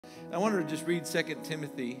I wanted to just read 2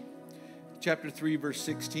 Timothy chapter 3, verse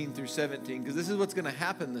 16 through 17, because this is what's going to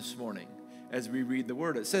happen this morning as we read the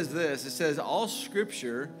word. It says this, it says, all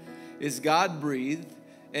scripture is God-breathed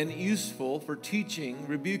and useful for teaching,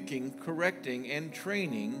 rebuking, correcting, and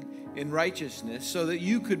training in righteousness, so that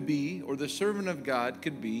you could be, or the servant of God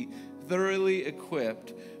could be, thoroughly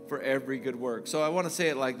equipped for every good work. So I want to say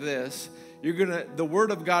it like this. The word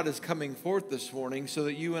of God is coming forth this morning so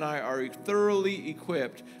that you and I are thoroughly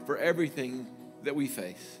equipped for everything that we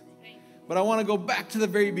face. But I want to go back to the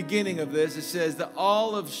very beginning of this. It says that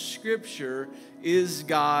all of Scripture is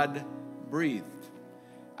God-breathed.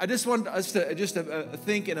 I just want us to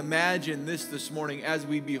think and imagine this morning as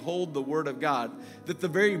we behold the Word of God, that the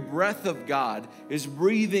very breath of God is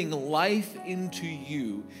breathing life into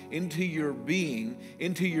you, into your being,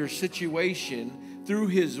 into your situation, through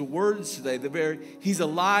His words today. He's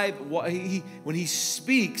alive. When He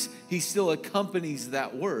speaks, He still accompanies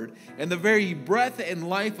that word. And the very breath and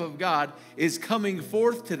life of God is coming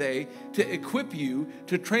forth today to equip you,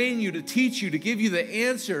 to train you, to teach you, to give you the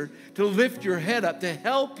answer, to lift your head up, to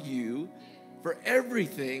help you for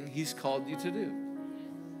everything He's called you to do.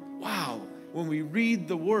 Wow. When we read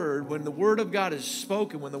the Word, when the Word of God is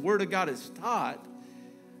spoken, when the Word of God is taught,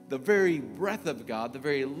 the very breath of God, the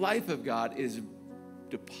very life of God is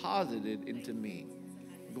deposited into me.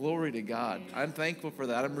 Glory to God. I'm thankful for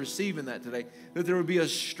that. I'm receiving that today, that there would be a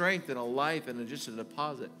strength and a life and just a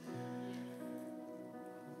deposit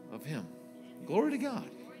of Him. Glory to God.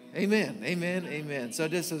 Amen. Amen. Amen. So I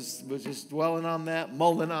just was just dwelling on that,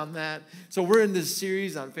 mulling on that. So we're in this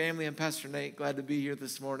series on family. I'm Pastor Nate. Glad to be here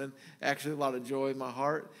this morning. Actually, a lot of joy in my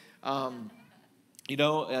heart. You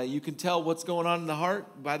can tell what's going on in the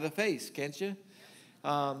heart by the face, can't you?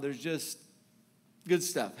 There's just good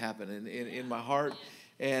stuff happening in my heart.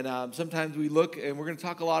 And sometimes we look, and we're going to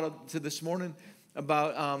talk a lot to this morning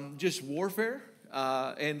about just warfare.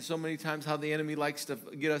 And so many times how the enemy likes to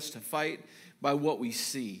get us to fight by what we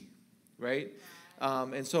see, right?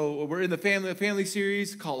 And so we're in the family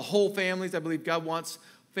series called Whole Families. I believe God wants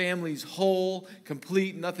families whole,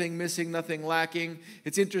 complete, nothing missing, nothing lacking.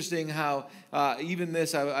 It's interesting how even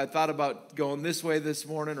this, I thought about going this way this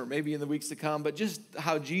morning or maybe in the weeks to come, but just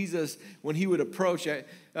how Jesus, when He would approach to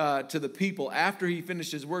the people after He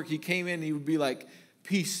finished His work, He came in, He would be like,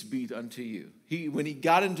 peace be unto you. When He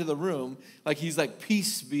got into the room, He's like,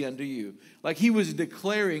 peace be unto you. Like He was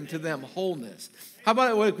declaring to them wholeness. How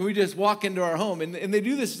about when we just walk into our home? And they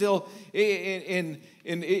do this still in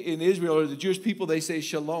Israel, or the Jewish people, they say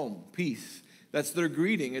shalom, peace. That's their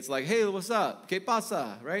greeting. It's like, hey, what's up? ¿Qué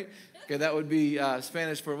pasa? Right? Okay, that would be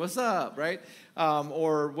Spanish for what's up, right?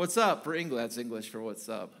 Or what's up for English. That's English for what's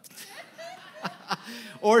up.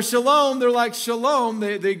 Or shalom, they're like shalom.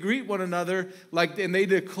 They greet one another and they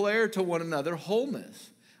declare to one another wholeness.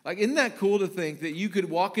 Isn't that cool to think that you could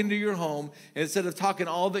walk into your home and instead of talking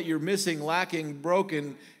all that you're missing, lacking,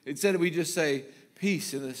 broken, instead we just say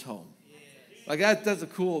peace in this home. That's a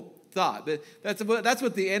cool thought. That's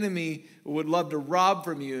what the enemy would love to rob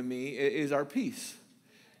from you and me is our peace.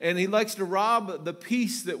 And he likes to rob the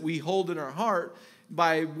peace that we hold in our heart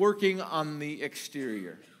by working on the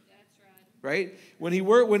exterior. Right? When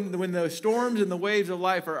the storms and the waves of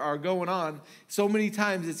life are going on, so many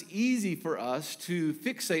times it's easy for us to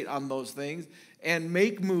fixate on those things and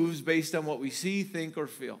make moves based on what we see, think, or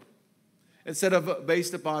feel, instead of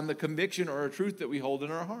based upon the conviction or a truth that we hold in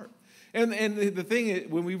our heart. And the thing is,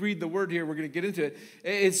 when we read the word here, we're going to get into it.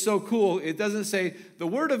 It's so cool. It doesn't say the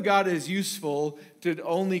word of God is useful to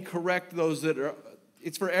only correct those that are.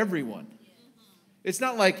 It's for everyone. It's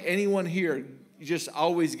not like anyone here just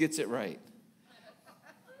always gets it right.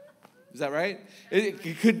 Is that right?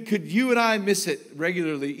 Could you and I miss it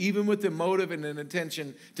regularly, even with the motive and an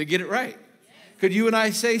intention to get it right? Could you and I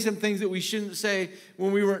say some things that we shouldn't say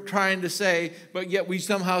when we weren't trying to say, but yet we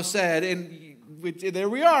somehow said, and there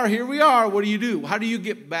we are, here we are, what do? How do you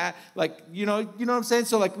get back? You know what I'm saying?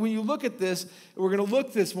 So when you look at this, we're going to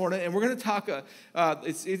look this morning, and we're going to talk,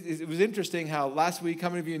 it was interesting how last week, how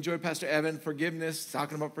many of you enjoyed Pastor Evan,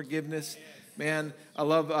 talking about forgiveness? Man, I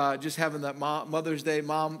love just having that Mother's Day,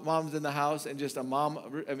 mom's in the house, and just a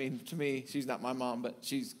mom. I mean, to me, she's not my mom, but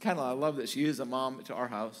I love that she is a mom to our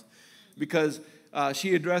house, because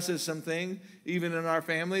she addresses some things, even in our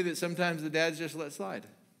family, that sometimes the dads just let slide.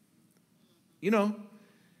 How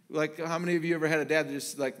many of you ever had a dad that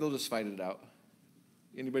just, they'll just fight it out?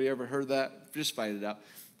 Anybody ever heard that? Just fight it out.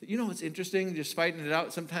 You know what's interesting? Just fighting it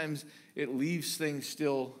out, sometimes it leaves things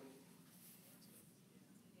still...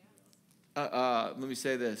 let me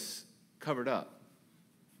say this, covered up,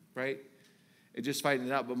 right? It's just fighting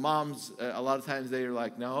it out. But moms, a lot of times they are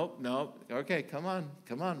like, no, okay, come on,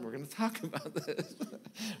 we're going to talk about this.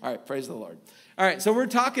 All right, praise the Lord. All right, so we're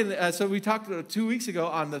talking, we talked 2 weeks ago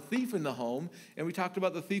on the thief in the home, and we talked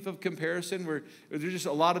about the thief of comparison, where there's just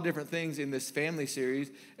a lot of different things in this family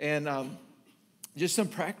series, and just some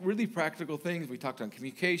really practical things. We talked on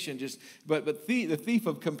communication, but the thief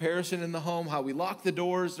of comparison in the home, how we lock the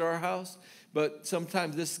doors to our house, but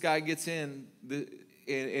sometimes this guy gets in,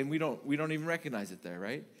 and we don't even recognize it there,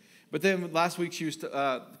 right? But then last week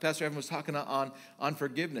Pastor Evan was talking on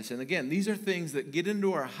forgiveness, and again, these are things that get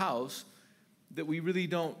into our house that we really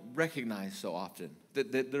don't recognize so often.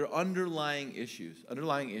 That they're underlying issues.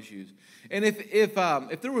 And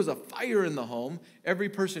if there was a fire in the home, every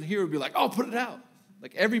person here would be like, "Oh, put it out!"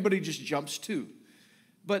 Like everybody just jumps to.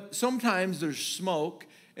 But sometimes there's smoke,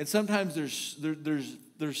 and sometimes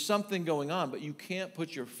there's something going on, but you can't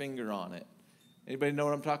put your finger on it. Anybody know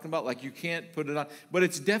what I'm talking about? Like you can't put it on, but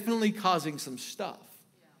it's definitely causing some stuff,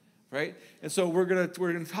 right? And so we're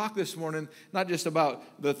gonna talk this morning not just about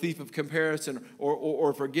the thief of comparison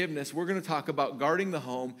or forgiveness. We're gonna talk about guarding the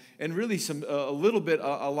home and really a little bit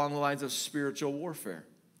along the lines of spiritual warfare.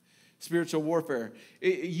 Spiritual warfare.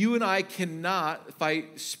 You and I cannot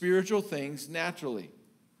fight spiritual things naturally.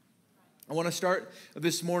 I want to start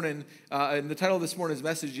this morning, and the title of this morning's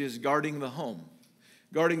message is Guarding the Home.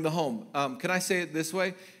 Guarding the home. Can I say it this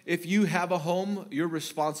way? If you have a home, you're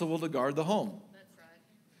responsible to guard the home. That's right.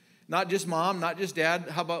 Not just mom, not just dad.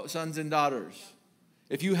 How about sons and daughters?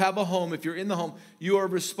 If you have a home, if you're in the home, you are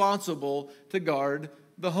responsible to guard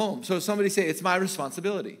the home. So somebody say, it's my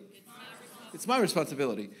responsibility. It's my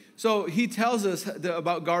responsibility. So he tells us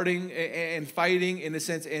about guarding and fighting in a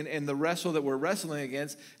sense and the wrestle that we're wrestling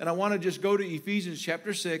against. And I want to just go to Ephesians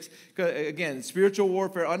chapter 6. Again, spiritual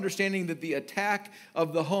warfare, understanding that the attack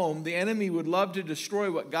of the home, the enemy would love to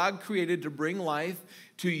destroy what God created to bring life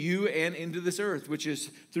to you and into this earth, which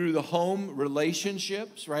is through the home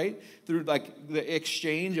relationships, right? Through like the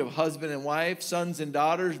exchange of husband and wife, sons and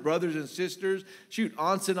daughters, brothers and sisters,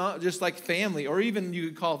 aunts and aunts, just like family, or even you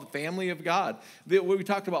could call it the family of God. What we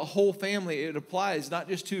talked about, whole family, it applies not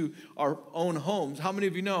just to our own homes. How many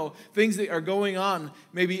of you know things that are going on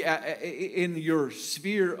maybe in your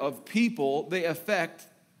sphere of people, they affect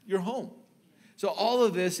your home? So all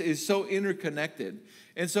of this is so interconnected.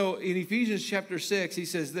 And so in Ephesians chapter 6, he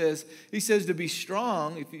says this. He says to be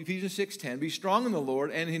strong, Ephesians 6:10, be strong in the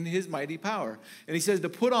Lord and in his mighty power. And he says to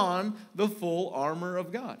put on the full armor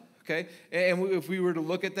of God. Okay? And if we were to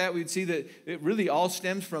look at that, we'd see that it really all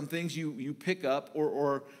stems from things you pick up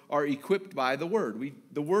or are equipped by the Word.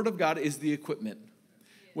 The Word of God is the equipment.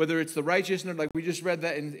 Whether it's the righteousness, like we just read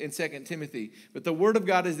that in 2 Timothy. But the Word of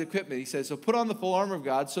God is the equipment. He says, so put on the full armor of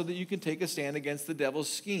God so that you can take a stand against the devil's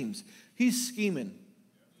schemes. He's scheming.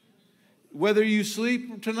 Whether you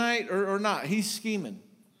sleep tonight or not, he's scheming.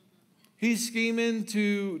 He's scheming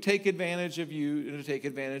to take advantage of you and to take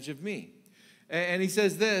advantage of me. And he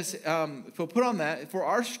says this, so put on that, for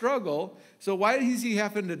our struggle. So why does he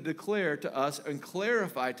happen to declare to us and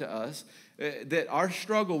clarify to us that our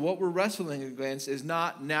struggle, what we're wrestling against, is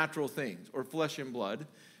not natural things or flesh and blood,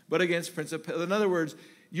 but against principalities. In other words,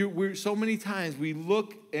 so many times we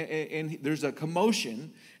look and there's a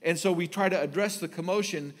commotion, and so we try to address the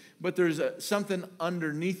commotion, but there's something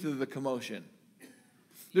underneath of the commotion.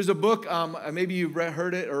 There's a book, maybe you've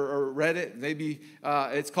heard it or read it. Maybe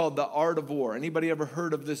it's called The Art of War. Anybody ever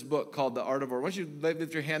heard of this book called The Art of War? Why don't you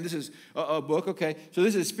lift your hand? This is a book, okay. So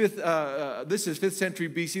this is 5th century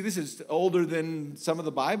BC. This is older than some of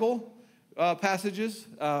the Bible passages.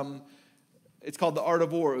 It's called The Art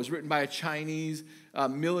of War. It was written by a Chinese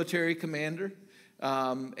military commander.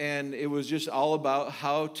 And it was just all about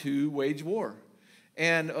how to wage war.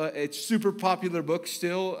 And it's super popular book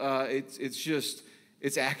still.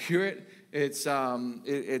 It's accurate.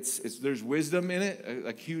 There's wisdom in it,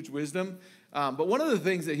 like huge wisdom. But one of the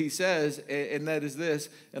things that he says, and that is this,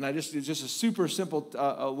 and it's just a super simple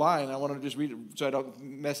line. I want to just read it so I don't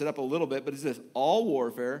mess it up a little bit. But it's this: all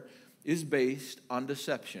warfare is based on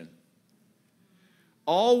deception.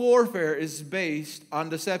 All warfare is based on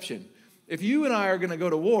deception. If you and I are going to go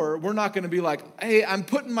to war, we're not going to be like, hey, I'm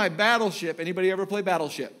putting my battleship. Anybody ever play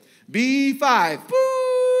Battleship? B5.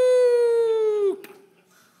 Boo!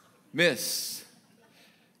 Miss.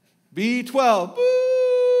 B12.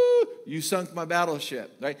 Boo! You sunk my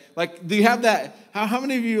battleship. Right? Like, do you have that? How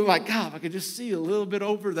many of you are like, God, if I could just see a little bit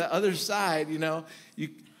over the other side,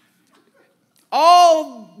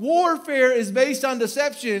 all warfare is based on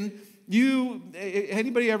deception.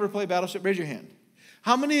 Anybody ever play Battleship? Raise your hand.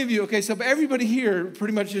 How many of you, okay, so everybody here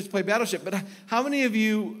pretty much just play Battleship, but how many of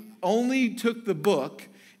you only took the book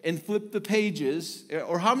and flip the pages.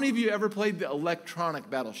 Or how many of you ever played the electronic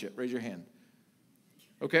Battleship? Raise your hand.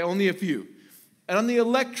 Okay, only a few. And on the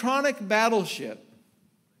electronic Battleship,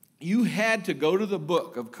 you had to go to the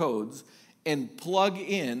book of codes and plug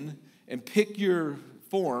in and pick your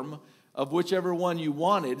form of whichever one you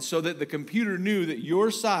wanted so that the computer knew that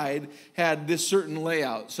your side had this certain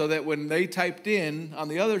layout so that when they typed in on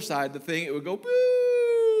the other side the thing, it would go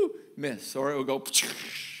boo, miss, or it would go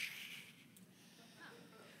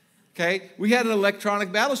okay? We had an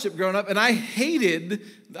electronic Battleship growing up, and I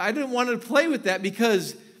didn't want to play with that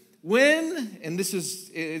because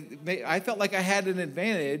I felt like I had an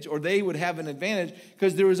advantage, or they would have an advantage,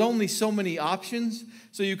 because there was only so many options.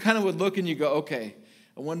 So you kind of would look and you go, okay,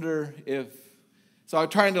 I wonder if, so I'm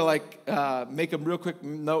trying to make a real quick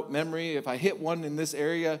note memory. If I hit one in this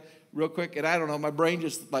area real quick, and I don't know, my brain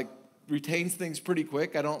just retains things pretty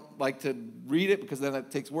quick. I don't like to read it because then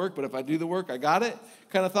it takes work, but if I do the work, I got it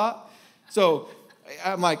kind of thought. So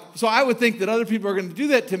I'm so I would think that other people are going to do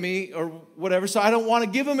that to me or whatever, so I don't want to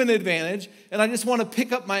give them an advantage, and I just want to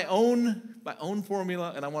pick up my own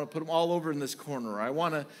formula, and I want to put them all over in this corner. I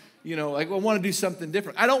want to, I want to do something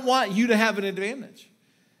different. I don't want you to have an advantage.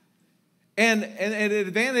 And an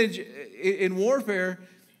advantage in warfare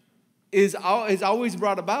is always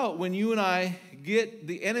brought about when you and I get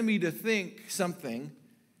the enemy to think something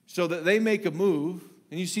so that they make a move.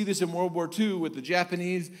 And you see this in World War II with the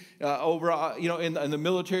Japanese over, in the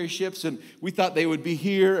military ships. And we thought they would be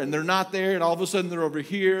here, and they're not there. And all of a sudden, they're over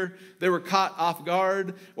here. They were caught off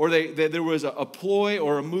guard. Or there was a ploy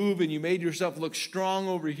or a move, and you made yourself look strong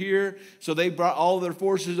over here. So they brought all their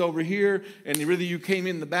forces over here, and really you came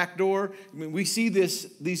in the back door. I mean, we see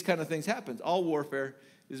these kind of things happen. All warfare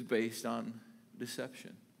is based on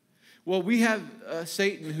deception. Well, we have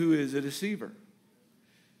Satan, who is a deceiver.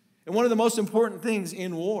 And one of the most important things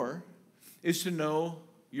in war is to know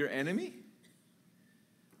your enemy,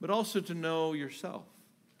 but also to know yourself.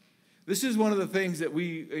 This is one of the things that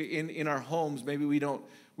we, in our homes, maybe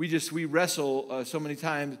we wrestle so many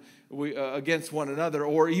times against one another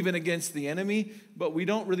or even against the enemy, but we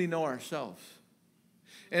don't really know ourselves.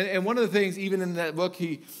 And one of the things, even in that book,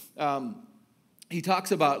 he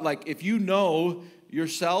talks about, if you know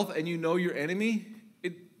yourself and you know your enemy,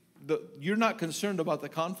 you're not concerned about the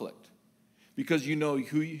conflict because you know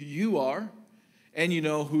who you are and you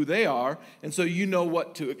know who they are, and so you know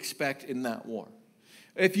what to expect in that war.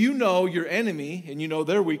 If you know your enemy and you know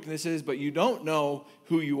their weaknesses, but you don't know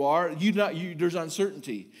who you are, there's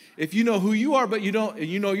uncertainty. If you know who you are, but you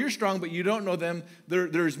know you're strong, but you don't know them,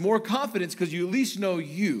 there's more confidence because you at least know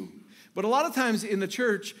you. But a lot of times in the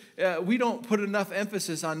church, we don't put enough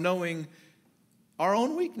emphasis on knowing our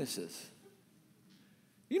own weaknesses.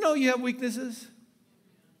 You know you have weaknesses.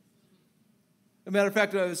 As a matter of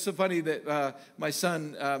fact, it's so funny that my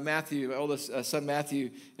son, Matthew, my oldest son,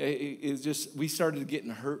 Matthew, we started getting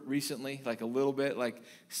hurt recently, a little bit,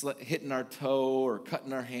 hitting our toe or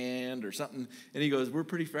cutting our hand or something. And he goes, we're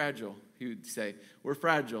pretty fragile, he would say. We're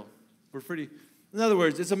fragile. In other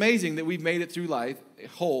words, it's amazing that we've made it through life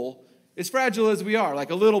whole, as fragile as we are.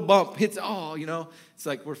 A little bump hits,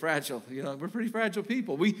 it's we're fragile. We're pretty fragile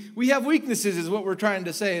people. We have weaknesses is what we're trying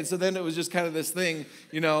to say. And so then it was just kind of this thing,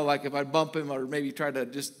 if I bump him or maybe try to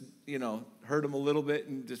just, hurt him a little bit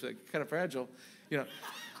and just kind of fragile,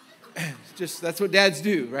 Just that's what dads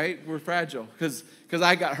do, right? We're fragile because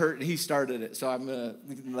I got hurt and he started it. So I'm going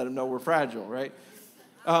to let him know we're fragile, right?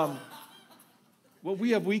 Well,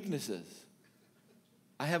 we have weaknesses.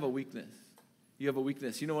 I have a weakness. You have a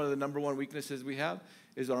weakness. One of the number one weaknesses we have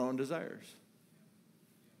is our own desires.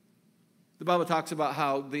 The Bible talks about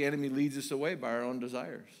how the enemy leads us away by our own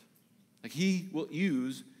desires. He will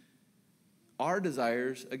use our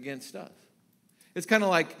desires against us. It's kind of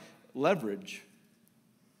like leverage.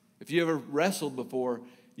 If you ever wrestled before,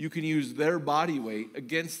 you can use their body weight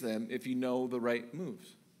against them if you know the right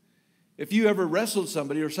moves. If you ever wrestled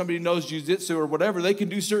somebody or somebody knows jiu-jitsu or whatever, they can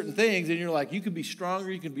do certain things and you're you can be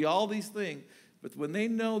stronger, you can be all these things. But when they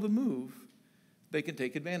know the move, they can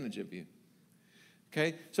take advantage of you.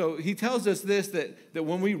 Okay? So he tells us this, that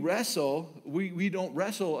when we wrestle, we don't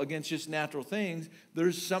wrestle against just natural things.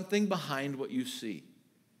 There's something behind what you see.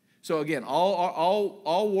 So again,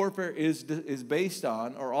 all warfare is based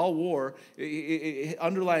on, or all war,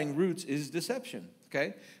 underlying roots is deception.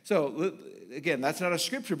 Okay? So again, that's not a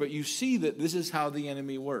scripture, but you see that this is how the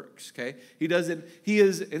enemy works. Okay?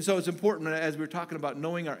 And so it's important as we're talking about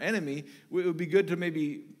knowing our enemy, it would be good to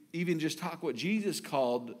maybe even just talk what Jesus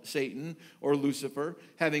called Satan or Lucifer,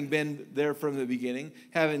 having been there from the beginning,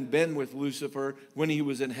 having been with Lucifer when he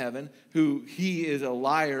was in heaven, who he is a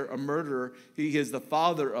liar, a murderer. He is the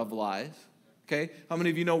father of lies. Okay? How many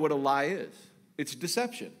of you know what a lie is? It's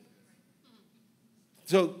deception.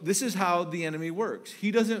 So this is how the enemy works.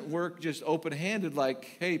 He doesn't work just open-handed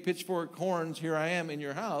like, hey, pitchfork horns, here I am in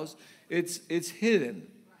your house. It's hidden.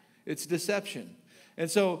 It's deception. And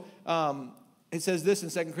so it says this in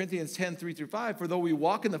 2 Corinthians 10, 3-5, for though we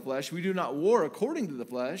walk in the flesh, we do not war according to the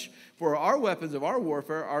flesh, for our weapons of our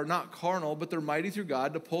warfare are not carnal, but they're mighty through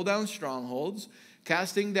God to pull down strongholds,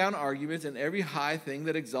 casting down arguments and every high thing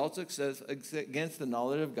that exalts against the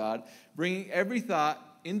knowledge of God, bringing every thought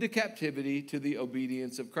into captivity to the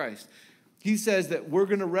obedience of Christ. He says that we're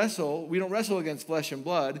going to wrestle. We don't wrestle against flesh and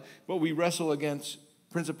blood, but we wrestle against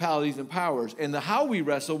principalities and powers. And how we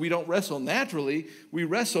wrestle, we don't wrestle naturally. We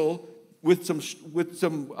wrestle with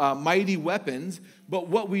some mighty weapons. But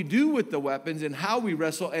what we do with the weapons and how we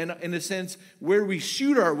wrestle, and in a sense, where we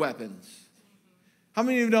shoot our weapons. How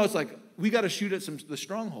many of you know it's like we got to shoot at the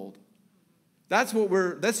stronghold?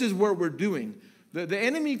 This is what we're doing. The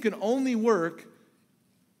enemy can only work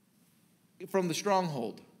from the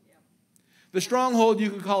stronghold. The stronghold, you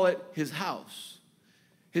could call it his house.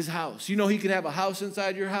 His house. You know he can have a house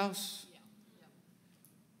inside your house?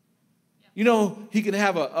 You know he can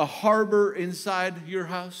have a harbor inside your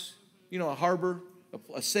house? You know, a harbor,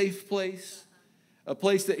 a safe place, a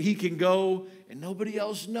place that he can go and nobody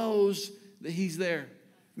else knows that he's there.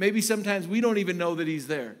 Maybe sometimes we don't even know that he's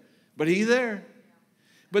there, but he's there.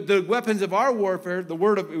 But the weapons of our warfare,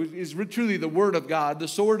 is truly the Word of God, the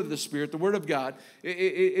sword of the Spirit, the Word of God.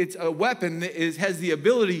 It's a weapon that has the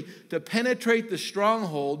ability to penetrate the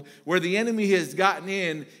stronghold where the enemy has gotten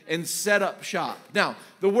in and set up shop. Now,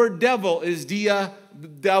 the word devil is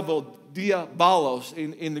diabolos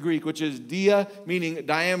in the Greek, which is dia, meaning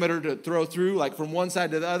diameter to throw through, like from one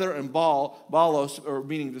side to the other, and balos, or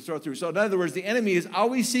meaning to throw through. So in other words, the enemy is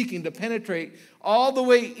always seeking to penetrate all the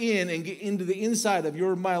way in and get into the inside of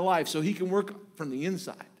my life so he can work from the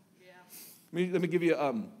inside. Yeah. Let me give you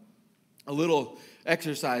a little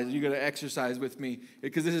exercise. You're going to exercise with me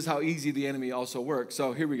because this is how easy the enemy also works.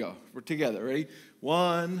 So here we go. We're together. Ready?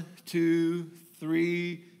 1, 2,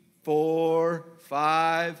 3, 4,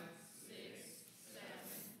 5.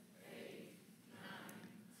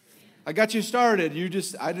 I got you started.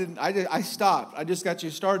 I stopped. I just got you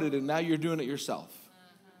started, and now you're doing it yourself.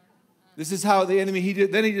 This is how the enemy,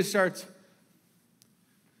 then he just starts.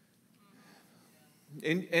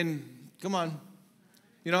 And come on.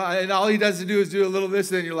 You know, and all he does to do is do a little this,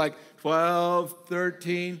 and then you're like, 12,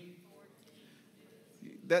 13.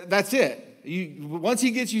 That's it. Once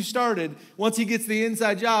he gets you started, once he gets the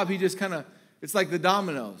inside job, he just kind of, it's like the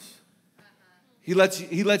dominoes. He lets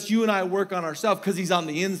you and I work on ourselves because he's on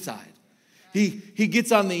the inside. He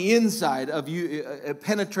gets on the inside of you,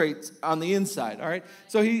 penetrates on the inside, all right?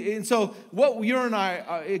 So what you and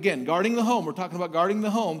I, again, guarding the home, we're talking about guarding the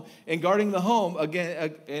home,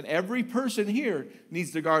 again, and every person here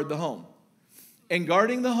needs to guard the home. And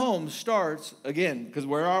guarding the home starts, again, because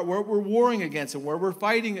where we're warring against and where we're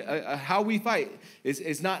fighting, how we fight,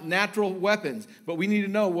 is not natural weapons, but we need to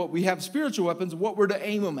know what we have spiritual weapons, what we're to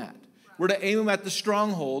aim them at. We're to aim them at the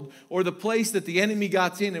stronghold or the place that the enemy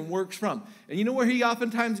gets in and works from. And you know where he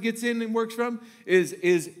oftentimes gets in and works from?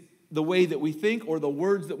 Is the way that we think or the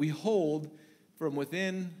words that we hold from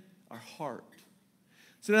within our heart.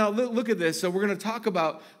 So now look at this. So we're going to talk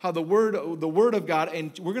about how the word of God,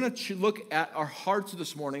 and we're going to look at our hearts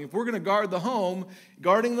this morning. If we're going to guard the home,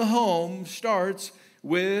 guarding the home starts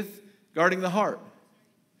with guarding the heart.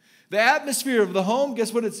 The atmosphere of the home,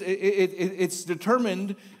 guess what? It's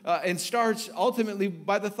determined and starts ultimately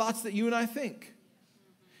by the thoughts that you and I think.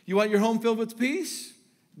 You want your home filled with peace?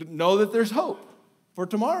 Know that there's hope for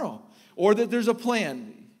tomorrow, or that there's a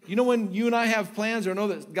plan. You know, when you and I have plans, or know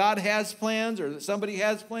that God has plans, or that somebody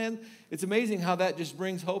has plans, it's amazing how that just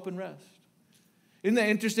brings hope and rest. Isn't that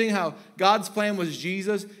interesting how God's plan was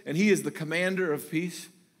Jesus, and he is the commander of peace?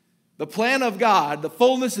 The plan of God, the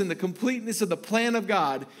fullness and the completeness of the plan of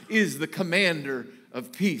God is the commander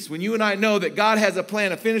of peace. When you and I know that God has a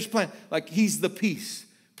plan, a finished plan, like he's the peace.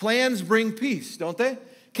 Plans bring peace, don't they?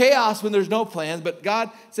 Chaos when there's no plans, but God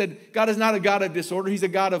said God is not a God of disorder. He's a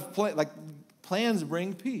God of plan. Like plans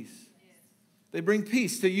bring peace. They bring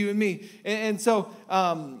peace to you and me. And so,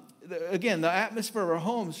 again, the atmosphere of our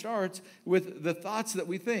home starts with the thoughts that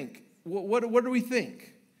we think. What do we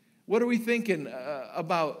think? What are we thinking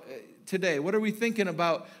about today? What are we thinking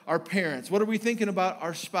about our parents? What are we thinking about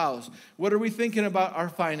our spouse? What are we thinking about our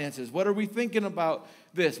finances? What are we thinking about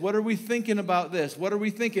this? What are we thinking about this? What are we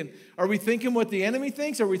thinking? Are we thinking what the enemy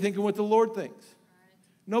thinks? Or are we thinking what the Lord thinks?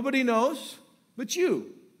 Nobody knows but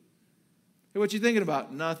you. Hey, what you thinking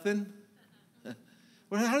about? Nothing.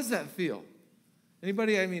 Well, how does that feel?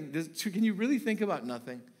 Anybody, I mean, can you really think about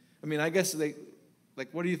nothing? I mean, I guess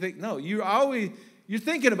what do you think? No, you're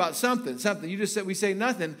thinking about something. You just said, we say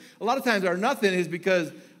nothing. A lot of times our nothing is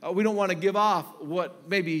because we don't want to give off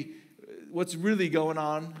what's really going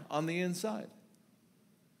on the inside.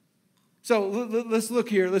 So let's look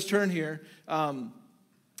here. Let's turn here.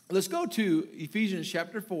 Let's go to Ephesians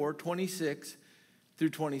chapter 4, 26 through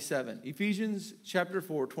 27. Ephesians chapter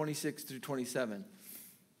 4, 26 through 27.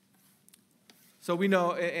 So we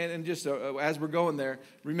know, and just as we're going there,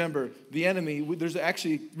 remember, the enemy, there's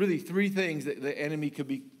actually really three things that the enemy could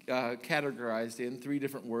be categorized in, three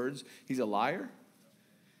different words. He's a liar,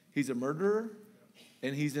 he's a murderer,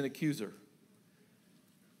 and he's an accuser.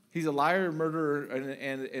 He's a liar, a murderer,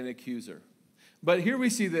 and an accuser. But here we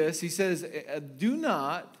see this. He says, do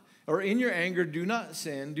not, or in your anger, do not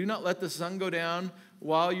sin. Do not let the sun go down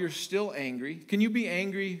while you're still angry. Can you be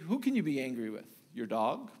angry? Who can you be angry with? Your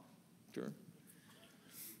dog? Sure.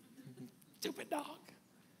 Stupid dog.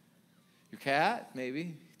 Your cat,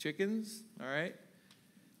 maybe. Chickens, all right.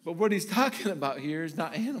 But what he's talking about here is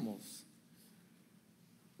not animals.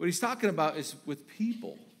 What he's talking about is with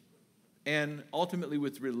people and ultimately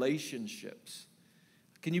with relationships.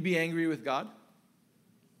 Can you be angry with God?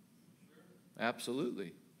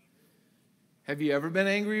 Absolutely. Have you ever been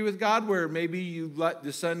angry with God where maybe you let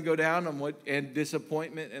the sun go down and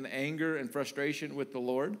disappointment and anger and frustration with the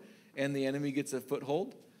Lord and the enemy gets a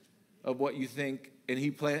foothold of what you think, and he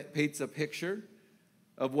paints a picture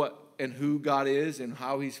of what and who God is and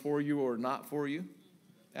how he's for you or not for you?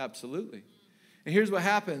 Absolutely. And here's what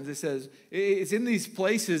happens. It says, it's in these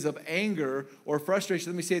places of anger or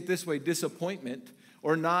frustration, let me say it this way, disappointment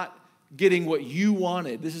or not getting what you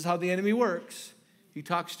wanted. This is how the enemy works. He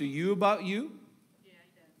talks to you about you. Yeah,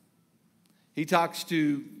 he does. He talks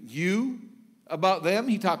to you about them.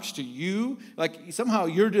 He talks to you. Like somehow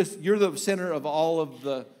you're the center of all of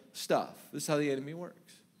the stuff. This is how the enemy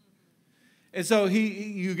works. And so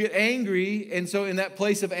you get angry, and so in that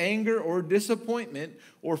place of anger or disappointment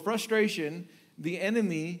or frustration, the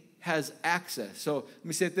enemy has access. So let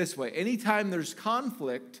me say it this way. Anytime there's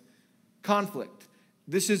conflict,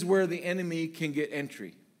 this is where the enemy can get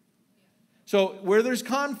entry. So where there's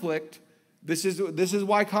conflict, this is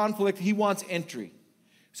why conflict, he wants entry.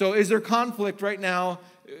 So is there conflict right now?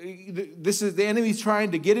 This is the enemy's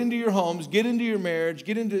trying to get into your homes, get into your marriage,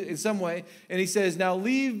 get into in some way. And he says, now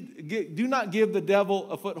do not give the devil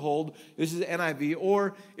a foothold. This is NIV,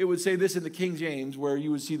 or it would say this in the King James where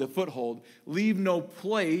you would see the foothold. Leave no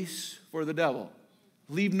place for the devil.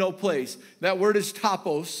 Leave no place. That word is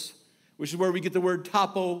topos, which is where we get the word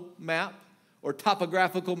topo map or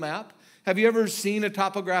topographical map. Have you ever seen a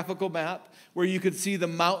topographical map where you could see the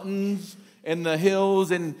mountains and the hills,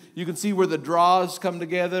 and you can see where the draws come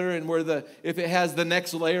together and where if it has the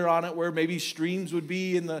next layer on it where maybe streams would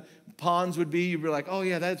be and the ponds would be, you'd be like, oh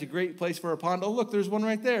yeah, that's a great place for a pond. Oh look, there's one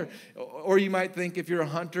right there. Or you might think, if you're a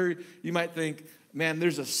hunter, you might think, man,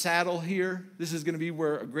 there's a saddle here. This is going to be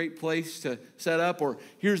a great place to set up. Or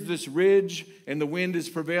here's this ridge and the wind is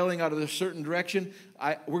prevailing out of a certain direction.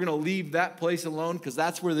 We're going to leave that place alone because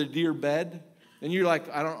that's where the deer bed. And you're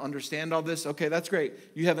like, I don't understand all this. Okay, that's great.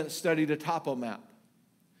 You haven't studied a topo map.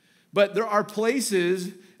 But there are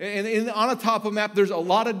places, and on a topo map, there's a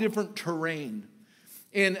lot of different terrain.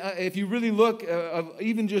 And if you really look,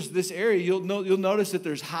 even just this area, you'll notice that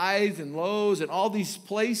there's highs and lows and all these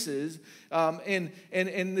places. And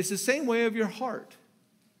it's the same way of your heart.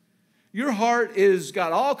 Your heart is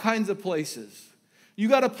got all kinds of places. We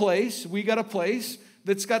got a place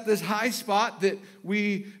that's got this high spot that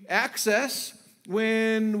we access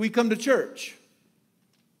when we come to church.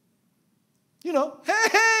 You know,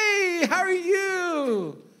 hey, how are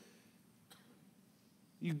you?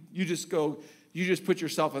 You just put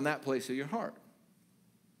yourself in that place of your heart.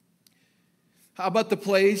 How about the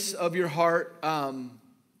place of your heart, I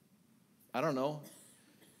don't know,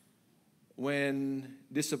 when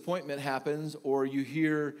disappointment happens or you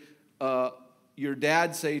hear your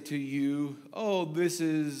dad say to you, this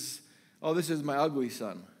is my ugly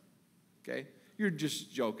son. Okay? You're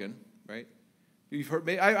just joking, right? You've heard.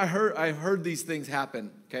 I've heard these things happen.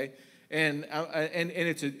 Okay, and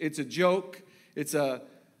it's a joke. It's but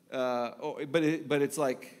it's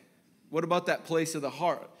like, what about that place of the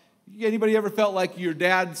heart? Anybody ever felt like your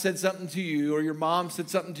dad said something to you or your mom said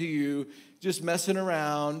something to you, just messing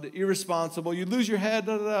around, irresponsible? You'd lose your head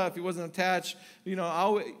if he wasn't attached.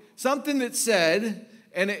 Something that's said,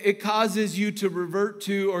 and it causes you to revert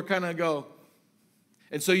to or kind of go.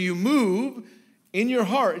 And so you move in your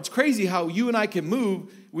heart. It's crazy how you and I can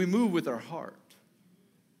move. We move with our heart.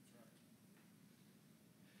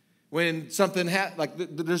 When something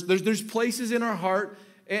there's places in our heart,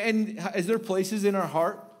 and is there places in our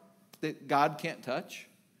heart that God can't touch?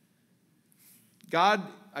 God,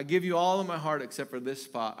 I give you all of my heart except for this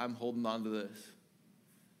spot. I'm holding on to this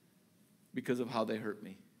because of how they hurt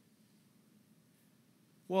me.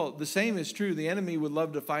 Well, the same is true. The enemy would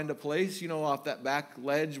love to find a place, off that back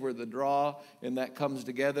ledge where the draw and that comes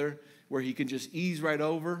together, where he can just ease right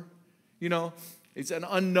over. It's an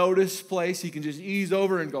unnoticed place. He can just ease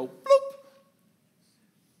over and go, bloop.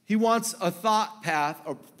 He wants a thought path,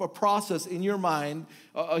 a process in your mind.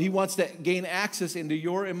 He wants to gain access into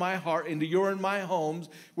your and my heart, into your and my homes,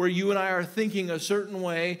 where you and I are thinking a certain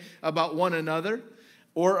way about one another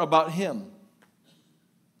or about him.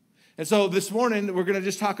 And so this morning, we're going to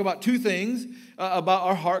just talk about two things about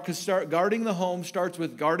our heart, because guarding the home starts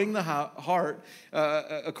with guarding the heart,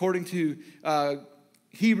 according to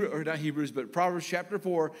Proverbs chapter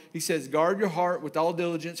 4. He says, guard your heart with all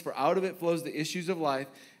diligence, for out of it flows the issues of life.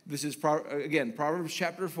 This is, again, Proverbs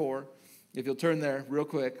chapter 4. If you'll turn there real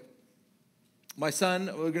quick. My son,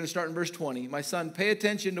 we're going to start in verse 20. My son, pay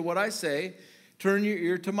attention to what I say. Turn your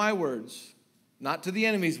ear to my words, not to the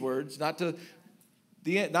enemy's words, not to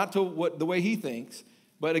the way he thinks.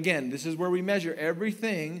 But again, this is where we measure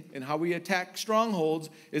everything, and how we attack strongholds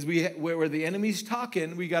is where the enemy's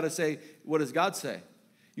talking, we got to say, what does God say?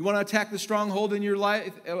 You want to attack the stronghold in your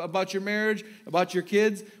life, about your marriage, about your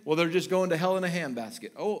kids? Well, they're just going to hell in a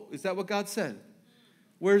handbasket. Oh, is that what God said?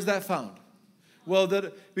 Where's that found? Well,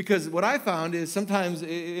 because what I found is sometimes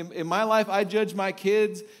in my life, I judge my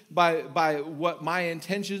kids by what my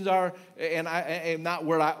intentions are, and I am not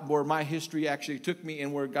where my history actually took me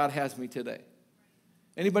and where God has me today.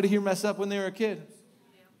 Anybody here mess up when they were a kid?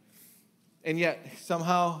 And yet,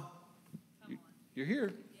 somehow, you're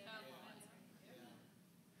here.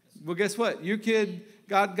 Well, guess what? Your kid,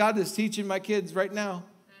 God is teaching my kids right now,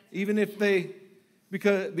 even if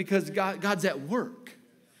because God's at work.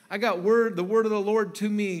 I got the word of the Lord to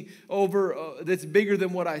me over that's bigger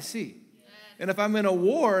than what I see. And if I'm in a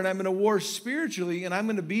war, and I'm in a war spiritually, and I'm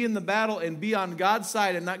going to be in the battle and be on God's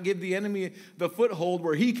side and not give the enemy the foothold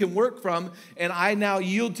where he can work from, and I now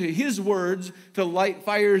yield to his words to light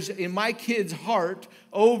fires in my kid's heart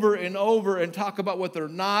over and over, and talk about what they're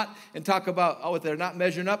not, and talk about what they're not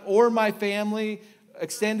measuring up, or my family,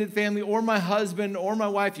 extended family, or my husband, or my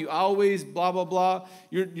wife, you always blah, blah, blah,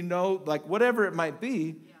 whatever it might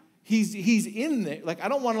be. He's in there. I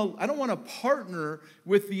don't want to partner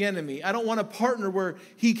with the enemy. I don't want to partner where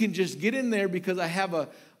he can just get in there because I have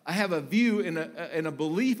a view and a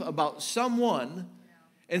belief about someone.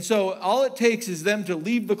 And so all it takes is them to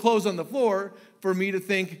leave the clothes on the floor for me to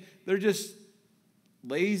think they're just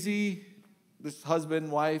lazy, this husband,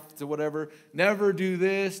 wife, to whatever, never do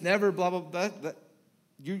this, never blah, blah, blah.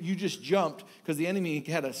 You just jumped because the enemy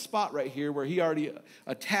had a spot right here where he already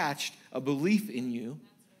attached a belief in you.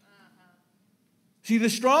 See,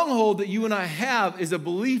 the stronghold that you and I have is a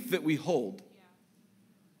belief that we hold.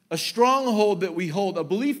 A stronghold that we hold, a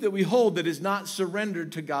belief that we hold that is not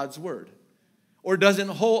surrendered to God's word, or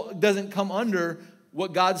doesn't come under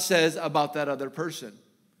what God says about that other person.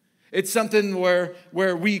 It's something where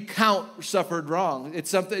we count suffered wrong.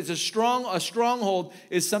 It's a stronghold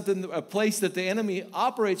is something, a place that the enemy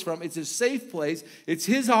operates from. It's a safe place. It's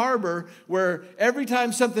his harbor where every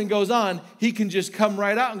time something goes on, he can just come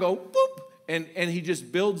right out and go, boop. And he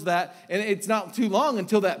just builds that. And it's not too long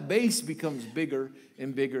until that base becomes bigger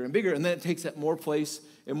and bigger and bigger. And then it takes up more place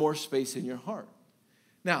and more space in your heart.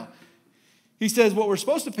 Now, he says what we're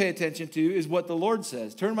supposed to pay attention to is what the Lord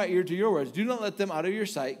says. Turn my ear to your words. Do not let them out of your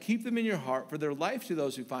sight. Keep them in your heart, for their life to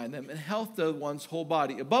those who find them, and health to one's whole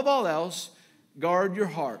body. Above all else, guard your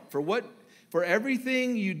heart. For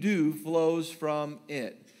everything you do flows from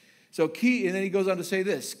it. So and then he goes on to say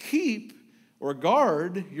this: keep or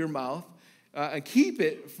guard your mouth, and keep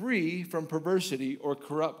it free from perversity or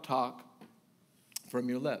corrupt talk from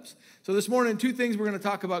your lips. So this morning, two things we're going to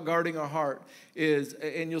talk about guarding our heart is,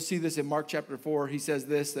 and you'll see this in Mark chapter 4, he says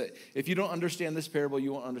this, that if you don't understand this parable,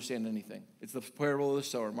 you won't understand anything. It's the parable of the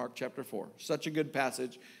sower, Mark chapter 4. Such a good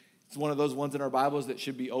passage. It's one of those ones in our Bibles that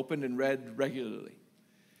should be opened and read regularly.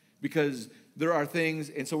 Because there are things,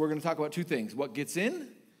 and so we're going to talk about two things: what gets in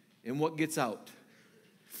and what gets out.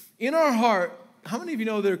 In our heart, how many of you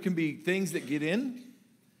know there can be things that get in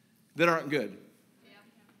that aren't good?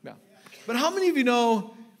 Yeah. But how many of you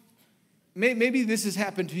know, maybe this has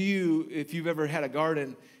happened to you if you've ever had a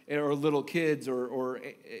garden or little kids, or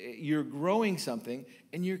you're growing something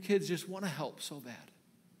and your kids just want to help so bad.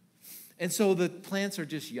 And so the plants are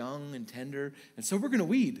just young and tender, and so we're going to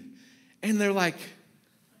weed. And they're like,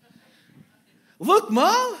 look,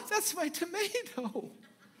 Mom, that's my tomato.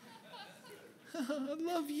 I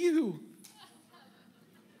love you.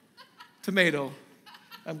 Tomato,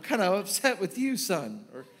 I'm kind of upset with you, son.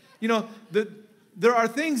 Or, there are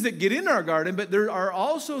things that get in our garden, but there are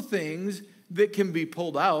also things that can be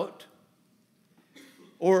pulled out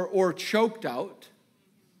or choked out,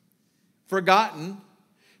 forgotten.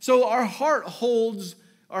 So our heart holds,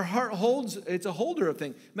 it's a holder of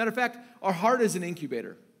things. Matter of fact, our heart is an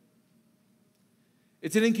incubator.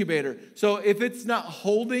 It's an incubator. So if it's not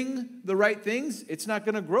holding the right things, it's not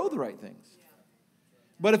going to grow the right things.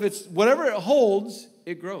 But if it's whatever it holds,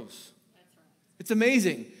 it grows. It's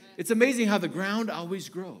amazing. It's amazing how the ground always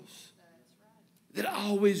grows. It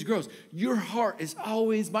always grows. Your heart is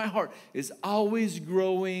always, my heart is always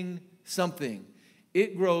growing something.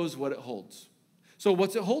 It grows what it holds. So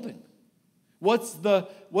what's it holding? What's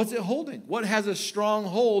it holding? What has a strong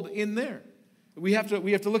hold in there? We have to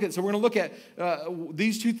look at it. So we're going to look at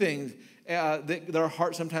these two things that our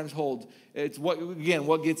heart sometimes holds. It's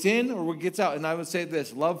what gets in or what gets out. And I would say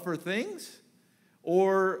this: love for things,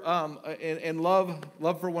 or and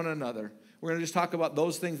love for one another. We're going to just talk about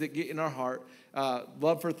those things that get in our heart.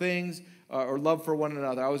 Love for things or love for one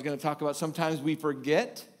another. I was going to talk about sometimes we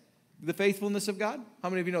forget the faithfulness of God. How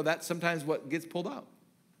many of you know that's sometimes what gets pulled out?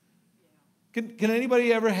 Can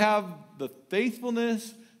anybody ever have the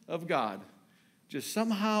faithfulness of God? Just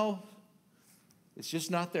somehow, it's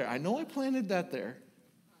just not there. I know I planted that there.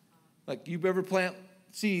 Like you ever plant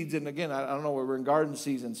seeds, and again, I don't know, we're in garden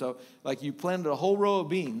season, so like you planted a whole row of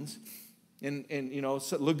beans, and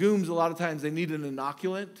so legumes, a lot of times they need an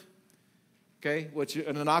inoculant, okay, which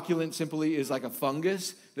an inoculant simply is like a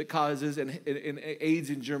fungus that causes and aids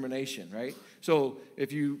in germination, right? So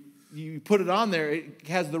if you put it on there, it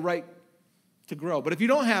has the right to grow. But if you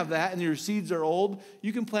don't have that and your seeds are old,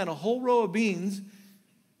 you can plant a whole row of beans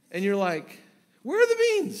and you're like, where are the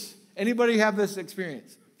beans? Anybody have this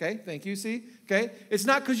experience? Okay, thank you, see? Okay, it's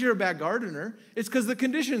not because you're a bad gardener. It's because the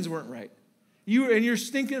conditions weren't right. You're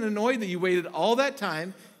stinking annoyed that you waited all that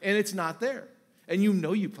time and it's not there. And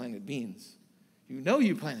you planted beans.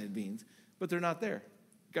 But they're not there.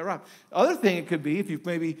 Got robbed. Other thing it could be, if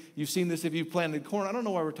you've seen this, if you've planted corn. I don't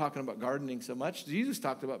know why we're talking about gardening so much. Jesus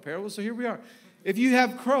talked about parables, so here we are. If you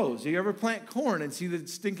have crows, you ever plant corn and see the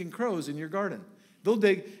stinking crows in your garden? They'll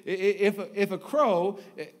dig. If a crow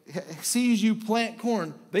sees you plant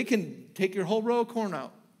corn, they can take your whole row of corn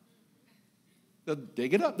out. They'll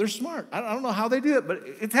dig it up. They're smart. I don't know how they do it, but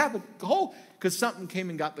it's happened. Because something came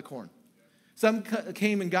and got the corn. Something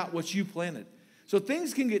came and got what you planted. So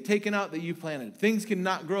things can get taken out that you planted. Things can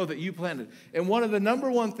not grow that you planted. And one of the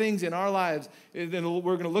number one things in our lives, and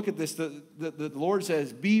we're going to look at this, the Lord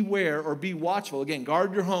says, beware or be watchful. Again,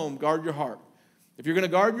 guard your home, guard your heart. If you're going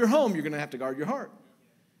to guard your home, you're going to have to guard your heart.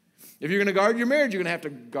 If you're going to guard your marriage, you're going to have to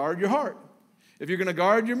guard your heart. If you're going to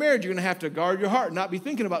guard your marriage, you're going to have to guard your heart, not be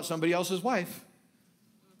thinking about somebody else's wife.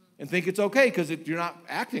 And think it's okay because if you're not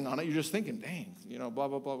acting on it, you're just thinking, dang, blah,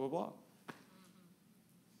 blah, blah, blah, blah.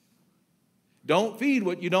 Don't feed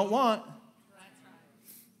what you don't want.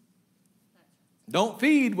 Don't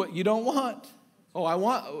feed what you don't want.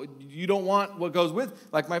 You don't want what goes with.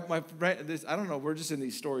 Like my friend, I don't know, we're just in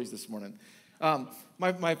these stories this morning.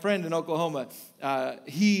 My friend in Oklahoma,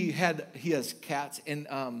 he has cats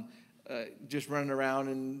and just running around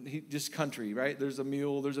and just country, right? There's a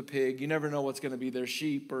mule, there's a pig. You never know what's going to be there,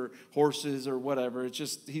 sheep or horses or whatever. It's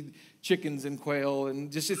just chickens and quail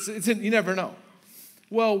and just you never know.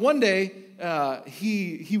 Well, one day,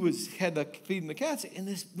 he had feeding the cats, and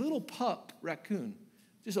this little raccoon,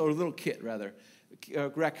 or a little kit, rather,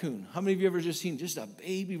 raccoon. How many of you ever just seen just a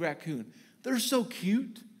baby raccoon? They're so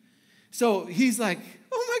cute. So he's like,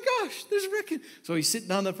 oh my gosh, there's a raccoon. So he's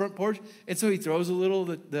sitting on the front porch, and so he throws a little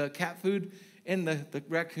the cat food, and the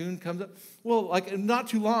raccoon comes up. Well, like not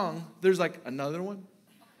too long, there's like another one.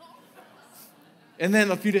 And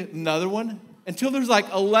then another one, until there's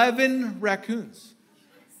like 11 raccoons.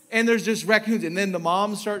 And there's just raccoons, and then the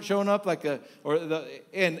moms start showing up and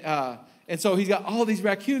so he's got all these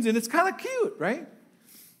raccoons, and it's kind of cute, right?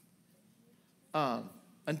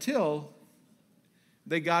 Until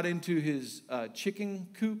they got into his chicken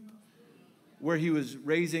coop where he was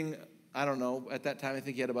raising, I don't know, at that time I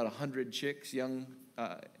think he had about 100 chicks, young,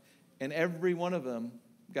 and every one of them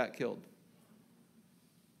got killed.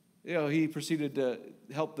 He proceeded to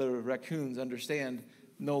help the raccoons understand,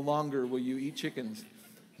 no longer will you eat chickens.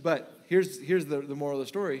 But here's the moral of the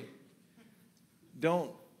story.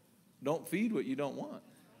 Don't feed what you don't want.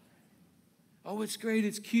 Oh, it's great,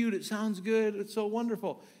 it's cute, it sounds good, it's so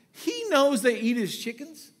wonderful. He knows they eat his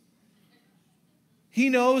chickens. He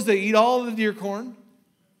knows they eat all the deer corn.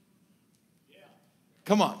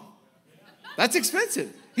 Come on. That's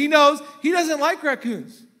expensive. He knows he doesn't like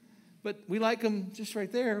raccoons. But we like them just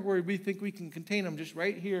right there where we think we can contain them, just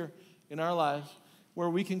right here in our lives, where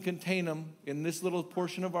we can contain them in this little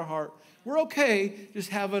portion of our heart. We're okay just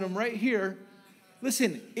having them right here.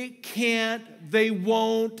 Listen, it can't, they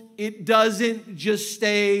won't, it doesn't just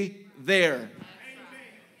stay there.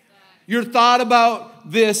 Your thought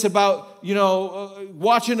about this, about,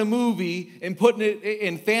 watching a movie and putting it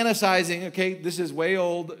in fantasizing, okay, this is way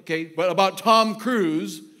old, okay, but about Tom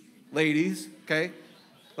Cruise, ladies, okay?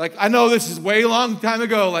 Like, I know this is way long time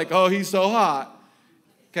ago, like, oh, he's so hot,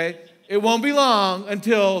 okay? It won't be long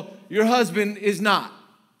until your husband is not.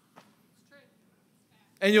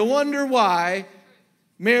 And you'll wonder why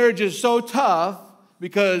marriage is so tough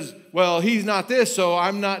because, well, he's not this, so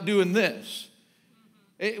I'm not doing this.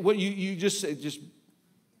 What you just say,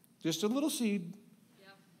 just a little seed.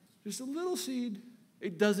 Just a little seed.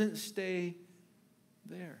 It doesn't stay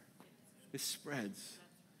there. It spreads.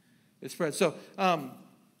 It spreads. So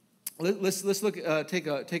let's look.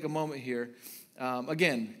 Take a moment here.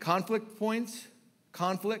 Again, conflicts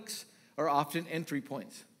are often entry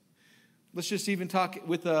points. Let's just even talk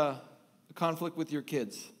with a conflict with your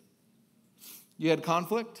kids. You had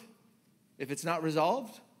conflict. If it's not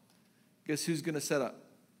resolved, guess who's going to set up?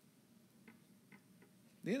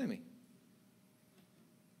 The enemy.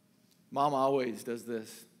 Mom always does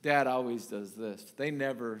this. Dad always does this. They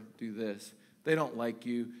never do this. They don't like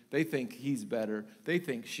you. They think he's better. They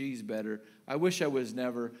think she's better. I wish I was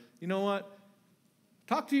never. You know what?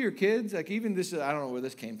 Talk to your kids. Like even this, I don't know where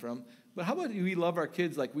this came from, but how about we love our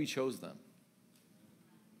kids like we chose them?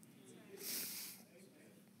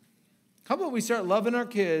 How about we start loving our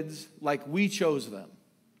kids like we chose them?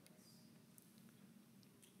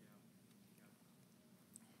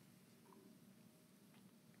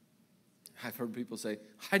 I've heard people say,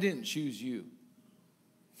 I didn't choose you.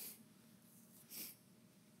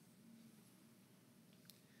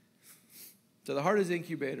 So the heart is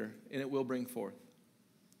incubator, and it will bring forth.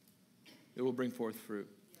 It will bring forth fruit.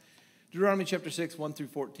 Deuteronomy chapter 6, 1 through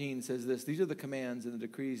 14 says this, these are the commands and the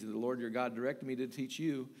decrees that the Lord your God directed me to teach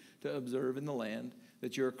you to observe in the land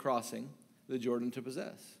that you're crossing the Jordan to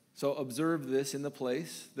possess. So observe this in the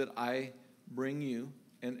place that I bring you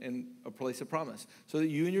and a place of promise, so that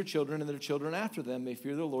you and your children and their children after them may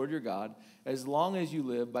fear the Lord your God as long as you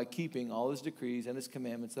live by keeping all his decrees and his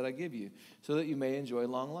commandments that I give you, so that you may enjoy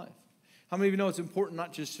long life. How many of you know it's important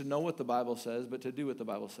not just to know what the Bible says, but to do what the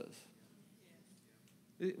Bible says?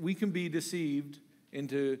 We can be deceived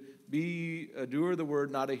into be a doer of the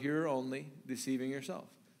word, not a hearer only, deceiving yourself.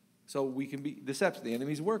 So we can be deceptive. The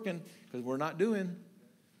enemy's working because we're not doing.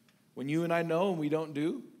 When you and I know and we don't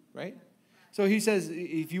do, right? So he says,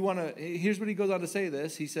 if you want to, here's what he goes on to say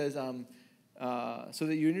this. He says, so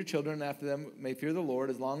that you and your children after them may fear the Lord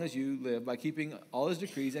as long as you live by keeping all his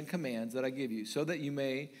decrees and commands that I give you, so that you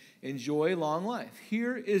may enjoy long life.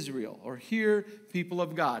 Hear Israel, or hear people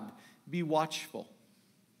of God, be watchful.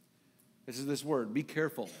 This is this word, be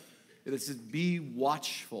careful. It says be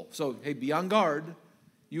watchful. So, hey, be on guard.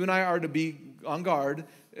 You and I are to be on guard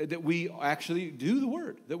that we actually do the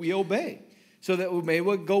word, that we obey, so that it may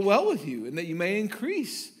go well with you and that you may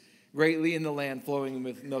increase greatly in the land flowing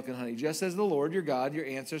with milk and honey, just as the Lord your God, your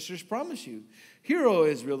ancestors promised you. Hear, O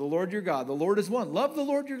Israel, the Lord your God, the Lord is one. Love the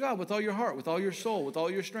Lord your God with all your heart, with all your soul, with all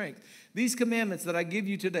your strength. These commandments that I give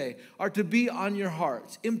you today are to be on your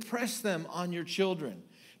hearts. Impress them on your children.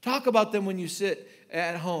 Talk about them when you sit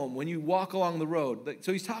at home, when you walk along the road.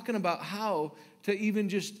 So he's talking about how to even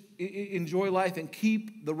just enjoy life and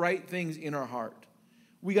keep the right things in our heart.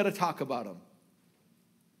 We got to talk about them.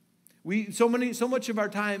 So much of our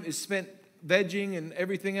time is spent vegging and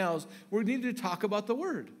everything else. We need to talk about the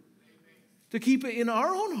word. To keep it in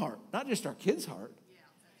our own heart, not just our kids' heart.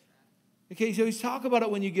 Okay, so he's talk about it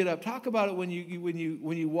when you get up. Talk about it when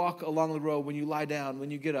you walk along the road, when you lie down, when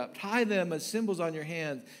you get up. Tie them as symbols on your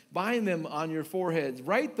hands. Bind them on your foreheads.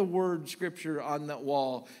 Write the word scripture on that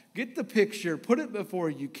wall. Get the picture. Put it before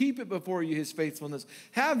you. Keep it before you, his faithfulness.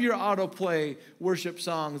 Have your autoplay worship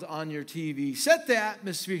songs on your TV. Set the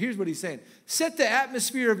atmosphere. Here's what he's saying. Set the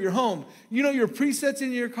atmosphere of your home. You know your presets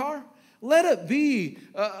in your car? Let it be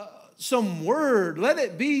some word. Let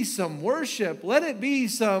it be some worship. Let it be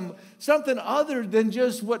something other than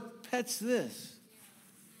just what pets this.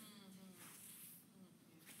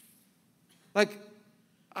 Like,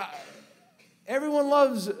 everyone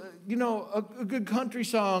loves, a good country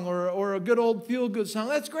song or a good old feel-good song.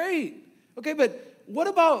 That's great. Okay, but what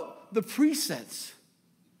about the presets?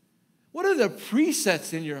 What are the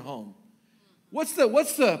presets in your home? What's the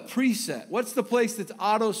preset? What's the place that's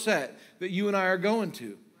auto set that you and I are going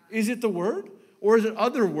to? Is it the word? Or is it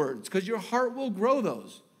other words? Because your heart will grow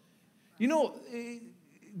those. You know,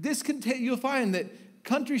 you'll find that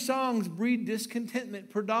country songs breed discontentment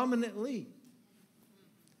predominantly.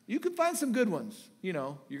 You can find some good ones. You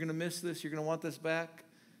know, you're going to miss this. You're going to want this back.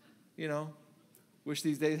 You know, wish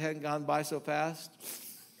these days hadn't gone by so fast.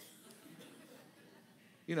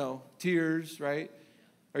 You know, tears, right?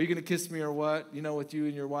 Are you going to kiss me or what? You know, with you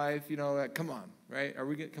and your wife, you know, come on, right?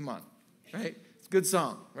 Come on, right? It's a good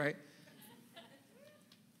song, right?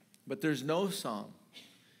 But there's no song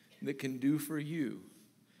that can do for you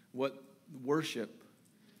what worship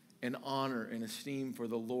and honor and esteem for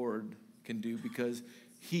the Lord can do, because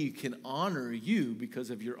he can honor you because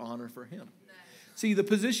of your honor for him. See, the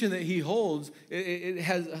position that he holds, it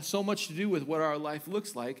has so much to do with what our life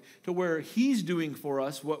looks like, to where he's doing for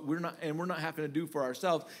us what we're not having to do for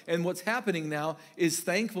ourselves. And what's happening now is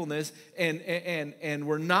thankfulness, and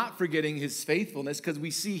we're not forgetting his faithfulness because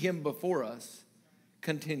we see him before us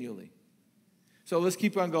continually. So let's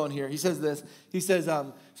keep on going here. He says this. He says,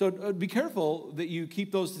 so be careful that you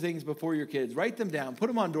keep those things before your kids. Write them down. Put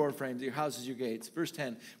them on door frames at your houses, your gates. Verse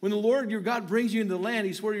 10. When the Lord your God brings you into the land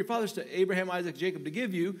he swore to your fathers, to Abraham, Isaac, Jacob, to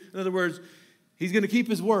give you. In other words, he's going to keep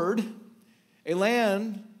his word. A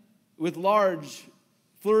land with large,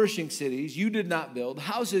 flourishing cities you did not build,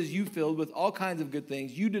 houses you filled with all kinds of good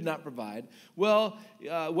things you did not provide,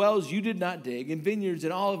 wells you did not dig, and vineyards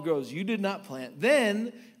and olive groves you did not plant.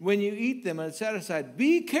 Then, when you eat them and set aside,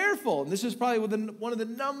 be careful. And this is probably one of the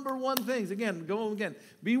number one things. Again,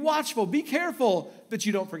 be watchful, be careful that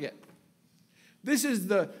you don't forget. This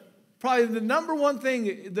is probably the number one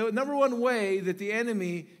thing, the number one way that the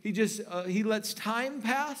enemy, he lets time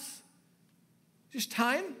pass, just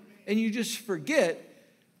time, and you just forget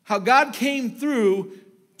how God came through,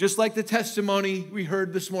 just like the testimony we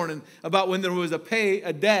heard this morning about when there was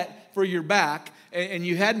a debt for your back and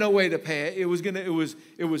you had no way to pay it. It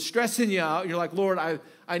was stressing you out. You're like, Lord,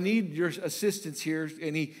 I need your assistance here.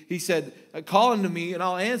 And he said, call unto me and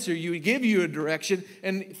I'll answer you and give you a direction.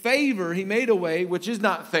 And favor, he made a way, which is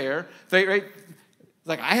not fair. Right?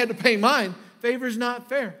 Like, I had to pay mine. Favor's not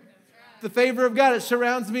fair. The favor of God, it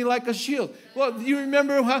surrounds me like a shield. Well, you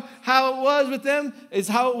remember how it was with them? Is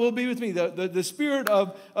how it will be with me. The spirit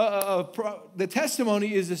of the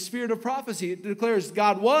testimony is the spirit of prophecy. It declares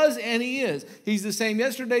God was and he is. He's the same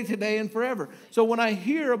yesterday, today, and forever. So when I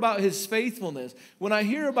hear about his faithfulness, when I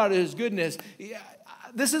hear about his goodness,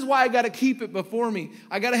 this is why I got to keep it before me.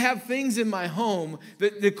 I got to have things in my home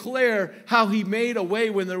that declare how he made a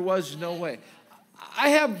way when there was no way. I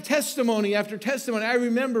have testimony after testimony. I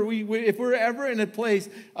remember if we're ever in a place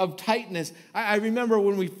of tightness, I remember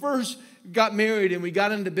when we first got married and we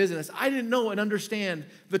got into business, I didn't know and understand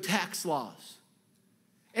the tax laws.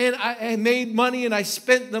 And I made money and I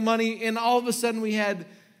spent the money, and all of a sudden we had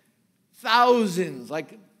thousands,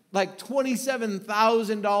 like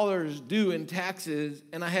 $27,000 due in taxes,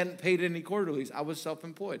 and I hadn't paid any quarterlies. I was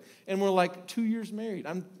self-employed. And we're like 2 years married.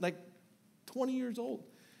 I'm like 20 years old,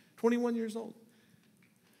 21 years old.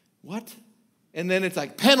 What? And then it's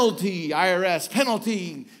like penalty, IRS,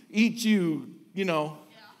 penalty, eat you,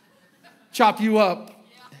 chop you up.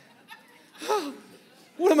 Yeah.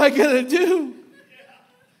 What am I going to do?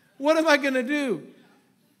 What am I going to do?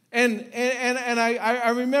 And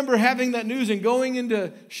I remember having that news and going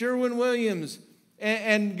into Sherwin-Williams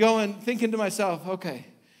and thinking to myself, okay,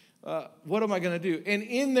 what am I going to do? And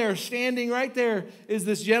in there, standing right there, is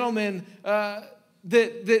this gentleman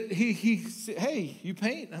that he said, hey, you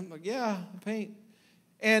paint? I'm like, yeah, I paint.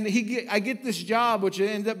 And I get this job, which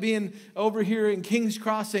ended up being over here in King's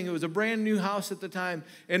Crossing. It was a brand new house at the time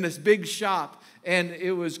in this big shop. And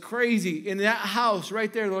it was crazy. In that house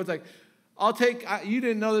right there, the Lord's like, you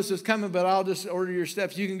didn't know this was coming, but I'll just order your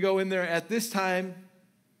steps. You can go in there at this time.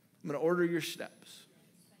 I'm going to order your steps.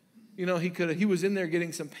 He was in there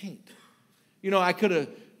getting some paint. I could have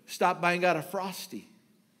stopped by and got a Frosty.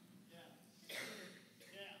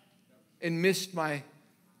 And missed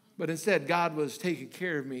but instead God was taking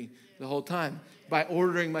care of me the whole time by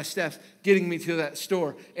ordering my steps, getting me to that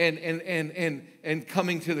store and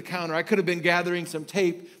coming to the counter. I could have been gathering some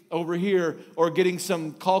tape over here or getting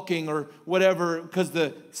some caulking or whatever because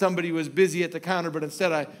somebody was busy at the counter, but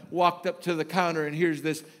instead I walked up to the counter and here's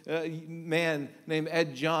this man named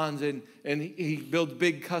Ed Johns, and he builds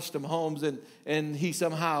big custom homes, and he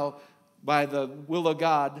somehow, by the will of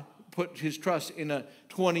God, put his trust in a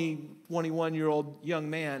 21-year-old young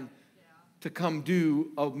man to come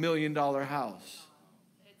do $1 million house.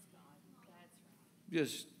 It's God. That's right.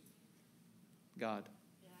 Just God.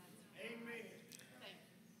 Amen.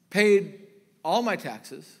 Paid all my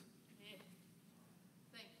taxes. Thank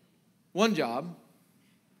you. One job.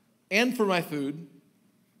 and for my food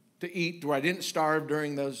to eat, where I didn't starve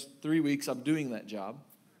during those 3 weeks I'm doing that job.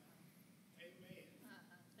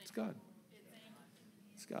 It's God.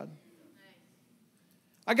 It's God.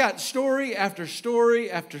 I got story after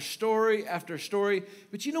story after story after story.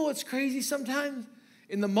 But you know what's crazy sometimes?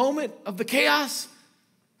 In the moment of the chaos,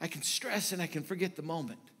 I can stress and I can forget the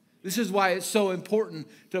moment. This is why it's so important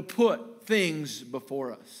to put things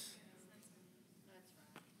before us.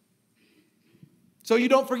 So you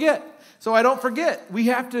don't forget. So I don't forget. We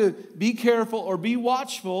have to be careful or be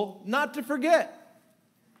watchful not to forget.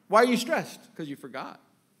 Why are you stressed? Because you forgot.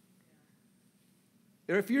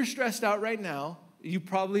 Or if you're stressed out right now, you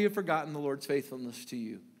probably have forgotten the Lord's faithfulness to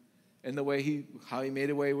you and the way how he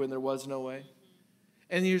made a way when there was no way.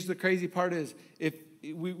 And here's the crazy part is, if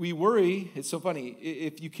we worry, it's so funny.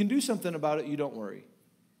 If you can do something about it, you don't worry.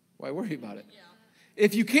 Why worry about it? Yeah.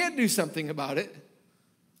 If you can't do something about it,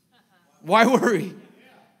 why worry?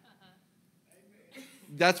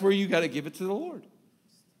 That's where you got to give it to the Lord.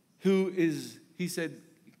 He said,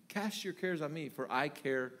 cast your cares on me, for I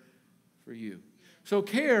care for you. So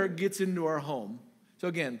care gets into our home. So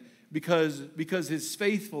again, because his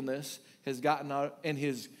faithfulness has gotten out and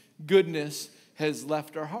his goodness has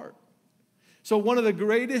left our heart. So one of the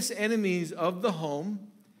greatest enemies of the home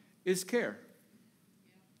is care.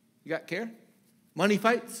 You got care? Money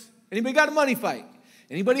fights? Anybody got a money fight?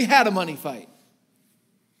 Anybody had a money fight?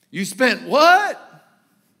 You spent what?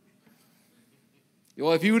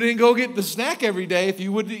 Well, if you didn't go get the snack every day, if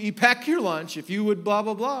you would pack your lunch, if you would blah,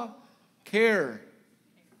 blah, blah. Care.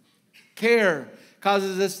 Care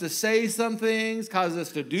causes us to say some things, causes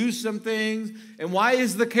us to do some things. And why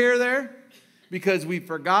is the care there? Because we've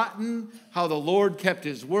forgotten how the Lord kept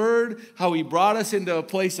his word, how he brought us into a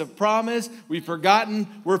place of promise. We've forgotten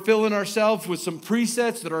we're filling ourselves with some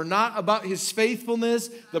precepts that are not about his faithfulness.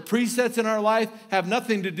 The precepts in our life have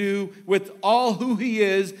nothing to do with all who he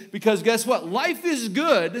is, because guess what? Life is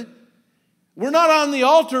good. We're not on the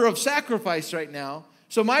altar of sacrifice right now.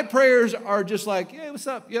 So my prayers are just like, hey, what's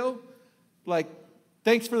up, yo? Like,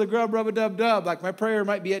 thanks for the grub, rub-a-dub-dub. Like, my prayer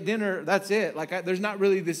might be at dinner. That's it. Like, there's not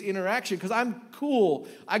really this interaction because I'm cool.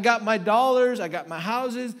 I got my dollars. I got my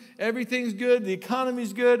houses. Everything's good. The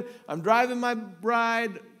economy's good. I'm driving my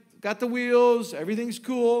ride. Got the wheels. Everything's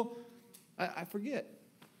cool. I forget.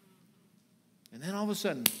 And then all of a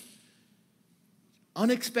sudden,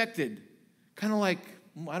 unexpected, kind of like,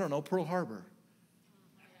 I don't know, Pearl Harbor.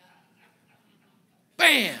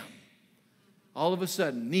 Bam! All of a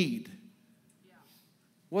sudden, need.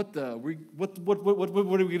 What are we going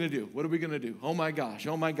to do? What are we going to do? Oh my gosh,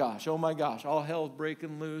 oh my gosh, oh my gosh. All hell's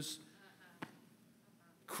breaking loose.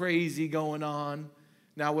 Crazy going on.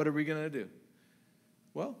 Now what are we going to do?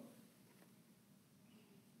 Well,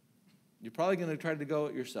 you're probably going to try to go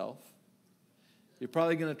it yourself. You're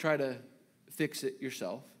probably going to try to fix it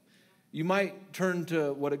yourself. You might turn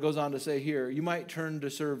to what it goes on to say here. You might turn to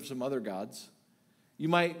serve some other gods. You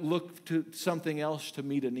might look to something else to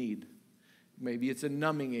meet a need. Maybe it's a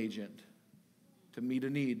numbing agent to meet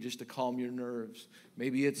a need, just to calm your nerves.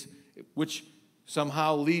 Maybe it's, which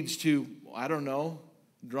somehow leads to, I don't know,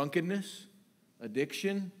 drunkenness,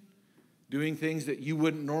 addiction, doing things that you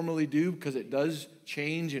wouldn't normally do because it does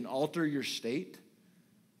change and alter your state.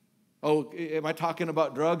 Oh, am I talking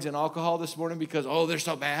about drugs and alcohol this morning because, oh, they're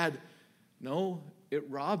so bad? No, it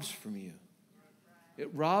robs from you.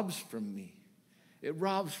 It robs from me. It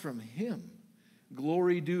robs from him.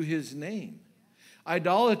 Glory to his name.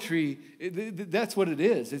 Idolatry, that's what it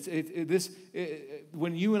is.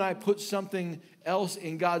 When you and I put something else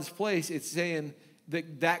in God's place, it's saying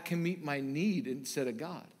that can meet my need instead of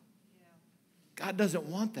God. Yeah. God doesn't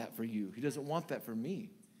want that for you. He doesn't want that for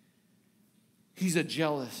me. He's a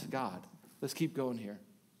jealous God. Let's keep going here.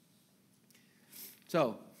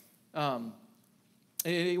 So,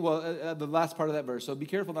 the last part of that verse. So be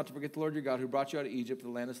careful not to forget the Lord your God who brought you out of Egypt, the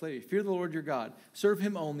land of slavery. Fear the Lord your God. Serve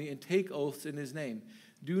him only and take oaths in his name.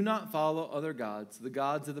 Do not follow other gods, the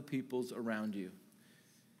gods of the peoples around you.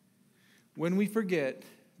 When we forget,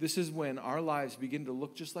 this is when our lives begin to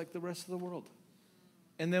look just like the rest of the world.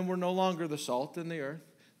 And then we're no longer the salt in the earth,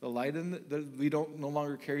 the light in we don't no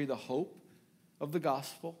longer carry the hope of the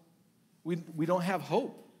gospel. We don't have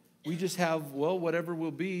hope. We just have, well, whatever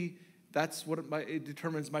will be. That's what it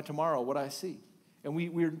determines my tomorrow, what I see. And we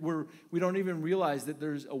don't even realize that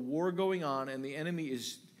there's a war going on and the enemy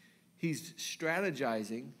he's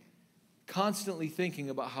strategizing, constantly thinking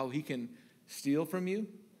about how he can steal from you,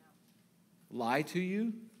 lie to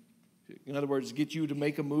you. In other words, get you to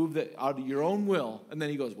make a move that out of your own will. And then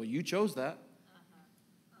he goes, well, you chose that.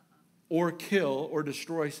 Or kill or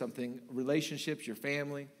destroy something, relationships, your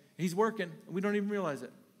family. He's working. We don't even realize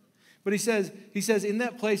it. But he says, in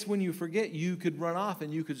that place when you forget, you could run off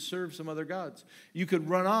and you could serve some other gods. You could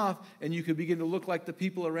run off and you could begin to look like the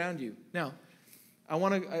people around you. Now, I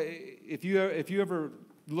want to, if you ever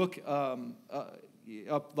look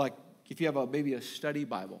up, like if you have maybe a study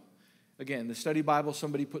Bible. Again, the study Bible,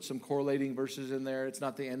 somebody put some correlating verses in there. It's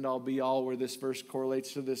not the end all be all where this verse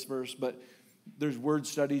correlates to this verse, but there's word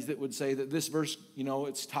studies that would say that this verse,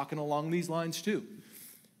 it's talking along these lines too.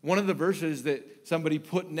 One of the verses that somebody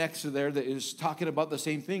put next to there that is talking about the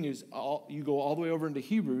same thing is you go all the way over into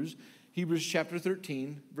Hebrews chapter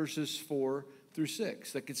 13, verses 4 through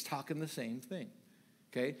 6. Like it's talking the same thing.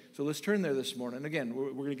 Okay, so let's turn there this morning. Again,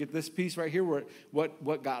 we're going to get this piece right here where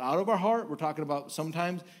what got out of our heart. We're talking about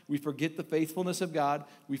sometimes we forget the faithfulness of God.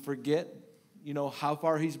 We forget, how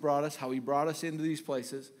far he's brought us, how he brought us into these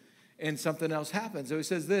places, and something else happens. So he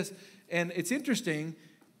says this, and it's interesting.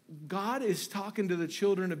 God is talking to the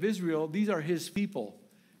children of Israel. These are his people.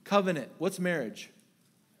 Covenant. What's marriage?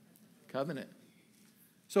 Covenant.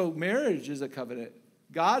 So marriage is a covenant.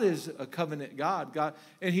 God is a covenant God.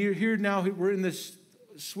 And here now we're in this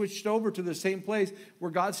switched over to the same place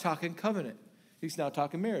where God's talking covenant. He's now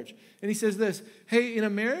talking marriage. And he says this, hey, in a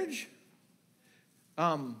marriage,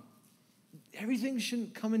 everything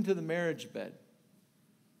shouldn't come into the marriage bed.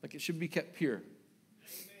 Like it should be kept pure.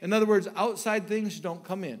 In other words, outside things don't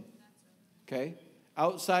come in. Okay?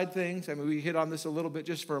 Outside things, we hit on this a little bit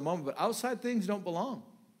just for a moment, but outside things don't belong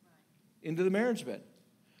into the marriage bed.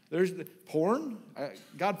 There's porn,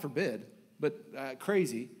 God forbid, but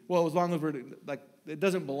crazy. Well, as long as we're, it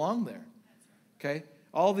doesn't belong there. Okay?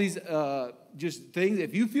 All these just things,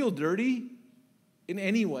 if you feel dirty in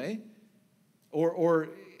any way, or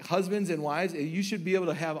husbands and wives, you should be able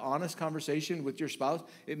to have honest conversation with your spouse.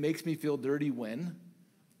 It makes me feel dirty when.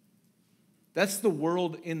 That's the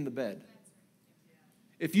world in the bed.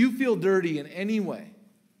 If you feel dirty in any way,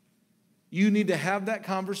 you need to have that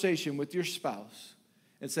conversation with your spouse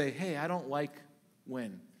and say, hey, I don't like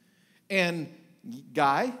when. And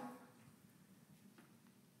guy,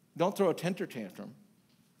 don't throw a temper tantrum.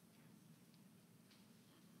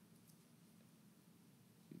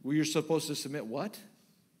 Well, you're supposed to submit what?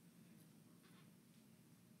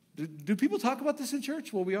 Do people talk about this in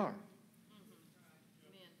church? Well, we are.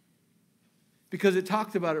 Because it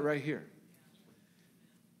talked about it right here.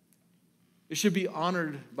 It should be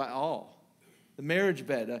honored by all. The marriage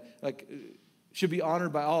bed, should be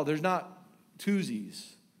honored by all. There's not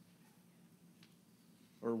twosies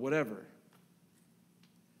or whatever.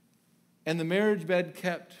 And the marriage bed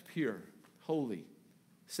kept pure, holy,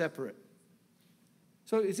 separate.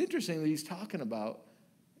 So it's interesting that he's talking about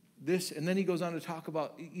this, and then he goes on to talk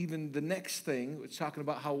about even the next thing, which is talking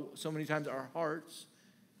about how so many times our hearts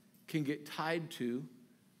can get tied to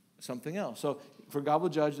something else. So, for God will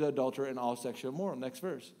judge the adulterer and all sexual immoral. Next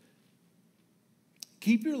verse.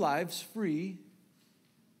 Keep your lives free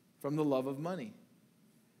from the love of money.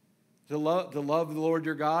 To love the Lord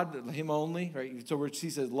your God, him only, right? So he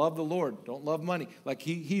says, love the Lord, don't love money. Like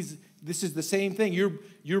this is the same thing.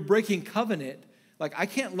 You're breaking covenant. Like I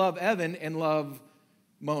can't love Evan and love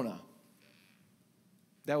Mona.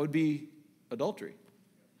 That would be adultery.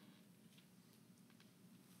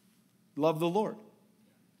 Love the Lord.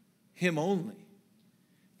 Him only.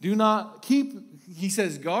 Do not keep, he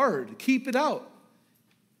says, guard. Keep it out.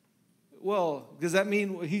 Well, does that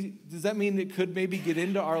mean it could maybe get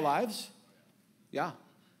into our lives? Yeah.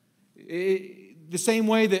 The same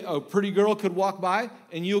way that a pretty girl could walk by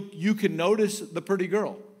and you can notice the pretty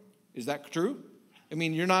girl. Is that true?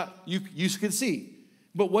 You can see.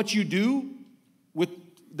 But what you do with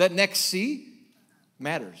that next see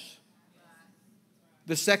matters.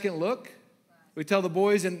 The second look, we tell the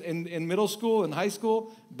boys in middle school and high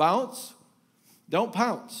school, bounce, don't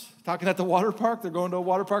pounce. Talking at the water park, they're going to a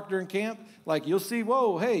water park during camp. Like you'll see,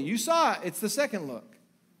 whoa, hey, you saw it. It's the second look.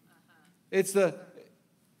 It's the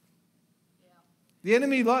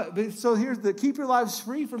enemy. So here's keep your lives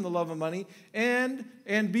free from the love of money and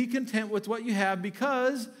be content with what you have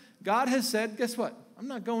because God has said, guess what? I'm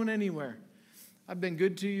not going anywhere. I've been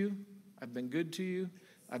good to you. I've been good to you.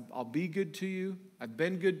 I'll be good to you. I've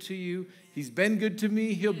been good to you. He's been good to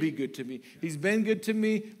me. He'll be good to me. He's been good to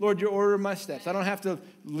me. Lord, you're ordering my steps. I don't have to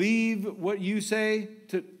leave what you say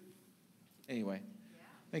to. Anyway,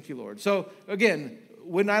 thank you, Lord. So again,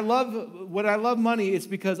 when I love money, it's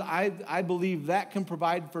because I believe that can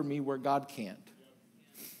provide for me where God can't.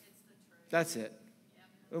 That's it.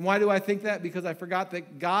 And why do I think that? Because I forgot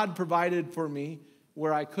that God provided for me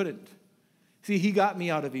where I couldn't. See, he got me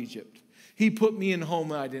out of Egypt. He put me in a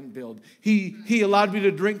home I didn't build. He allowed me to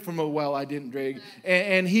drink from a well I didn't drink.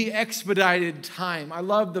 And he expedited time. I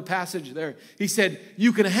love the passage there. He said,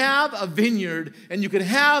 you can have a vineyard and you can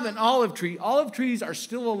have an olive tree. Olive trees are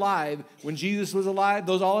still alive. When Jesus was alive,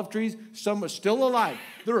 those olive trees, some are still alive.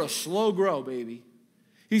 They're a slow grow, baby.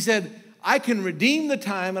 He said, I can redeem the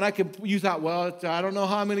time, and you thought, well, I don't know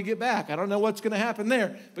how I'm going to get back. I don't know what's going to happen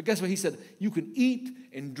there. But guess what? He said, you can eat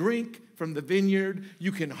and drink from the vineyard.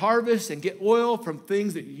 You can harvest and get oil from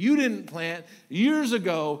things that you didn't plant. Years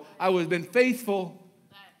ago, I would have been faithful.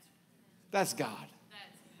 That's God.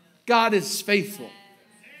 God is faithful.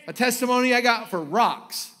 A testimony I got for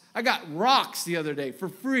rocks. I got rocks the other day for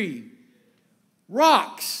free.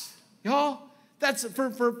 Rocks, y'all. That's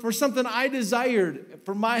for something I desired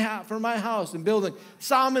for my house and building.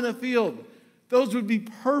 Saw them in a field. Those would be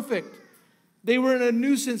perfect. They were a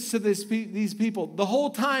nuisance to these people. The whole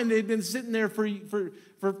time they'd been sitting there for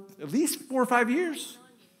at least 4 or 5 years,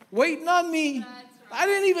 waiting on me. I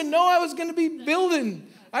didn't even know I was going to be building.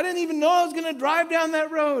 I didn't even know I was going to drive down that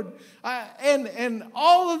road. And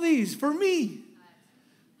all of these for me.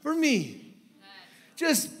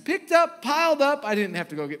 Just picked up, piled up. I didn't have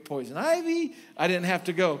to go get poison ivy. I didn't have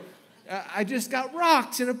to go. I just got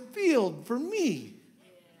rocks in a field for me.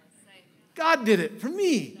 God did it for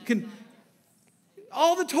me.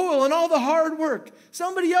 All the toil and all the hard work.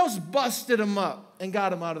 Somebody else busted them up and got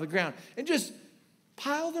them out of the ground and just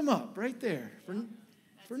piled them up right there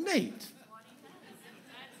for Nate.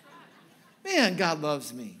 Man, God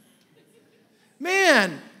loves me.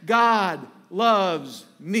 Man, God loves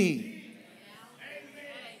me.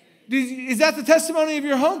 Is that the testimony of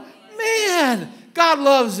your home? Man, God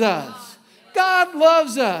loves us. God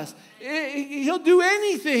loves us. He'll do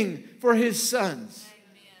anything for his sons.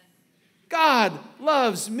 God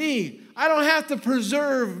loves me. I don't have to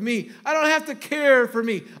preserve me. I don't have to care for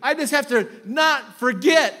me. I just have to not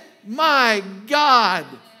forget my God.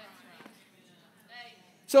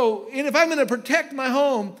 So, and if I'm going to protect my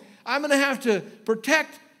home, I'm going to have to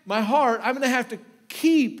protect my heart. I'm going to have to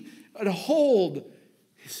keep and hold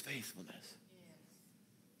his faithfulness.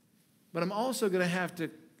 But I'm also going to have to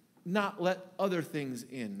not let other things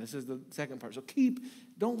in. This is the second part. So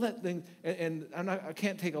don't let things, and I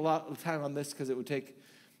can't take a lot of time on this because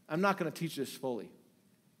I'm not going to teach this fully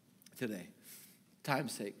today,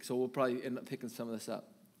 time's sake. So we'll probably end up picking some of this up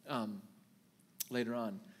later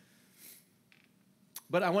on.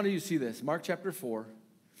 But I wanted you to see this. Mark chapter 4,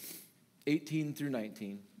 18 through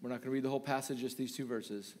 19. We're not going to read the whole passage, just these 2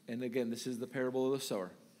 verses. And again, this is the parable of the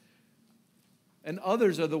sower. And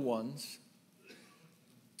others are the ones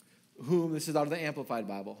whom, this is out of the Amplified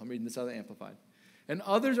Bible. I'm reading this out of the Amplified. And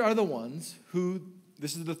others are the ones who,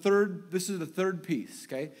 this is the third piece,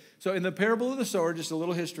 okay? So in the parable of the sower, just a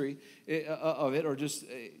little history of it, or just,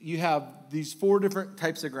 you have these 4 different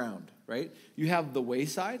types of ground, right? You have the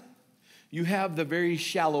wayside. You have the very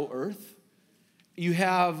shallow earth. You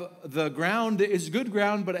have the ground that is good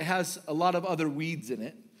ground, but it has a lot of other weeds in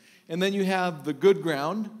it. And then you have the good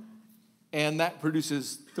ground, and that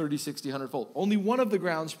produces 30, 60, 100-fold. Only one of the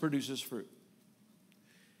grounds produces fruit.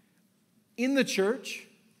 In the church,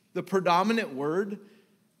 the predominant word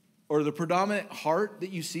or the predominant heart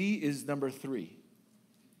that you see is number 3.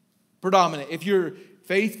 Predominant. If you're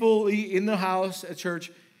faithfully in the house at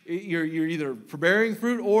church, you're either bearing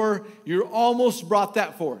fruit or you're almost brought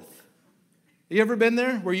that forth. You ever been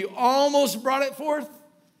there where you almost brought it forth,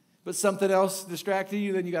 but something else distracted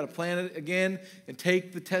you? Then you got to plan it again and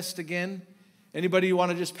take the test again. Anybody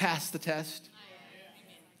want to just pass the test?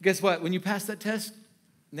 Guess what? When you pass that test,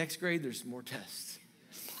 next grade there's more tests.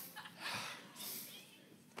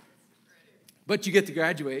 But you get to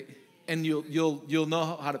graduate, and you'll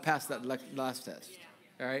know how to pass that last test.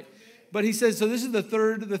 All right. But he says, so this is the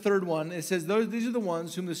third one. It says, these are the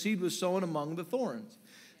ones whom the seed was sown among the thorns.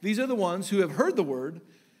 These are the ones who have heard the word,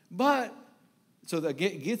 but, so that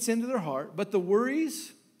gets into their heart, but the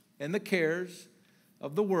worries and the cares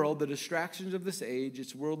of the world, the distractions of this age,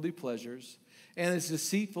 its worldly pleasures, and its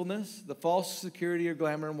deceitfulness, the false security or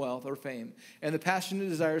glamour and wealth or fame, and the passionate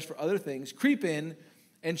desires for other things creep in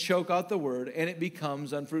and choke out the word, and it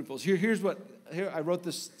becomes unfruitful. So here I wrote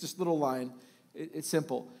this little line. It's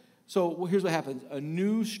simple. So here's what happens. A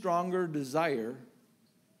new, stronger desire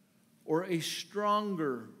or a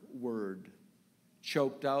stronger word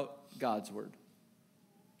choked out God's word.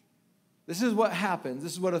 This is what happens.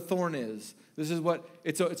 This is what a thorn is. This is what,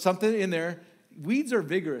 it's something in there. Weeds are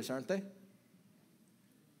vigorous, aren't they?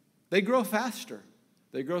 They grow faster.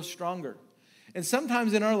 They grow stronger. And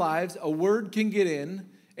sometimes in our lives, a word can get in,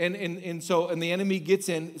 and the enemy gets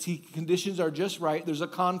in. See, conditions are just right. There's a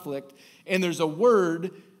conflict, and there's a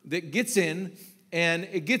word that gets in, and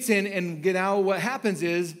it gets in, and now what happens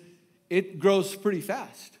is it grows pretty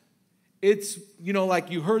fast. It's,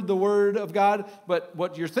 like you heard the word of God, but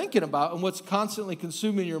what you're thinking about and what's constantly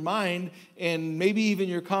consuming your mind and maybe even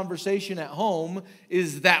your conversation at home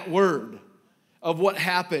is that word of what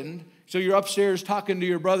happened. So you're upstairs talking to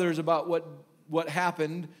your brothers about what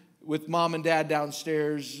happened with mom and dad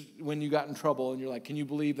downstairs when you got in trouble. And you're like, can you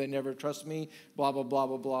believe they never trust me? Blah, blah, blah,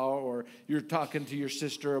 blah, blah. Or you're talking to your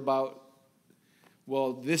sister about,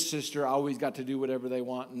 well, this sister always got to do whatever they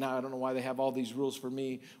want. And now I don't know why they have all these rules for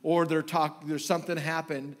me. Or there's something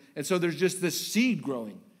happened. And so there's just this seed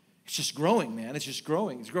growing. It's just growing, man. It's just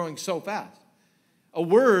growing. It's growing so fast. A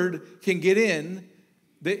word can get in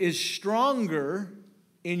that is stronger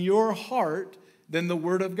in your heart than the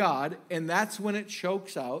word of God. And that's when it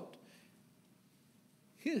chokes out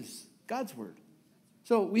God's word.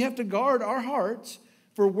 So we have to guard our hearts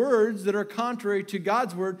for words that are contrary to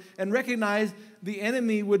God's word and recognize the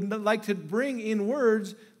enemy would like to bring in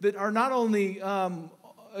words that are not only,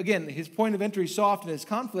 again, his point of entry so often is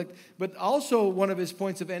conflict, but also one of his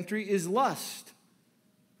points of entry is lust.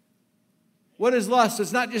 What is lust?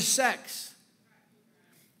 It's not just sex.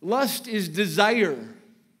 Lust is desire.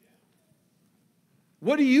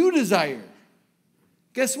 What do you desire?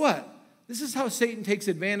 Guess what? This is how Satan takes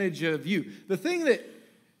advantage of you. The thing that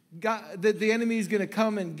the enemy is going to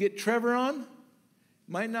come and get Trevor on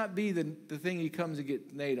might not be the thing he comes to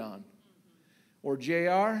get Nate on. Or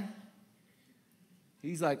JR,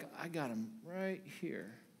 he's like, I got him right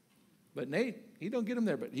here. But Nate, he don't get him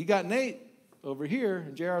there. But he got Nate over here,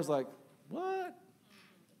 and JR's like, what?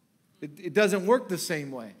 It doesn't work the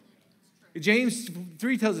same way. James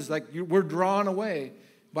 3 tells us, we're drawn away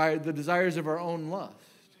by the desires of our own lust.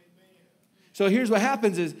 So here's what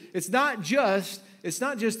happens is, it's not just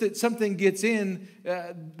that something gets in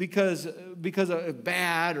because of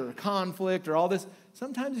bad or conflict or all this.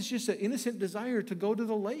 Sometimes it's just an innocent desire to go to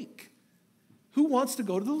the lake. Who wants to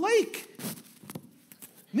go to the lake?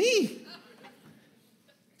 Me.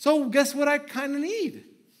 So guess what I kind of need?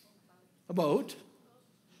 A boat.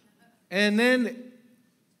 And then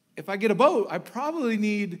if I get a boat, I probably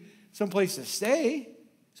need someplace to stay.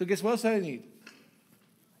 So guess what else I need?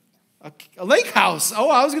 A lake house. Oh,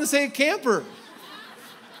 I was going to say a camper.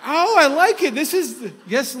 Oh, I like it.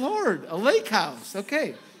 Yes, Lord, a lake house.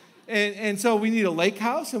 Okay. And so we need a lake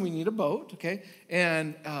house and we need a boat. Okay.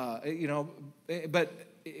 And, but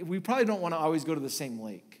we probably don't want to always go to the same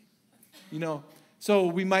lake. So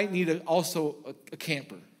we might need also a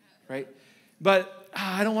camper, right? But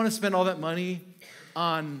I don't want to spend all that money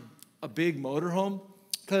on a big motorhome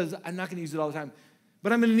because I'm not going to use it all the time.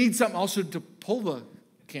 But I'm going to need something also to pull the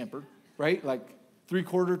camper, right? Like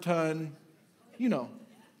 3/4 ton,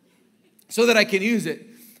 so that I can use it.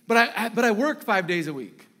 But I work 5 days a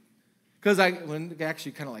week because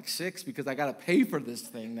actually kind of like 6 because I got to pay for this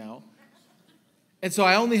thing now. And so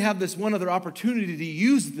I only have this one other opportunity to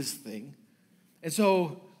use this thing. And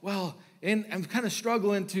so, and I'm kind of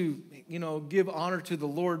struggling to, give honor to the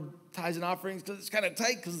Lord, tithes and offerings, because it's kind of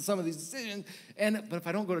tight because of some of these decisions. But if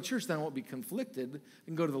I don't go to church, then I won't be conflicted. I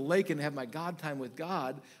can go to the lake and have my God time with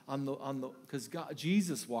God because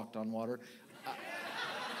Jesus walked on water.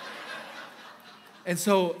 And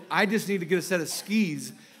so I just need to get a set of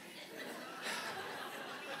skis.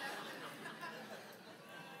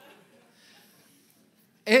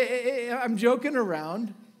 I'm joking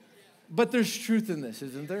around, but there's truth in this,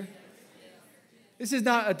 isn't there? This is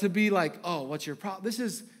not to be like, oh, what's your problem? This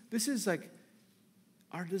is like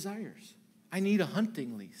our desires. I need a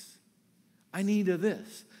hunting lease. I need a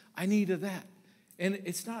this. I need a that. And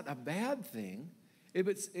it's not a bad thing.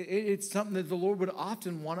 It's something that the Lord would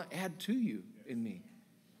often want to add to you and me.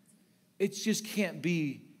 It just can't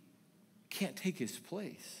take his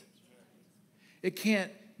place. It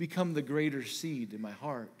can't become the greater seed in my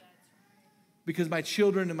heart. Because my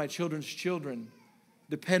children and my children's children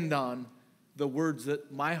depend on the words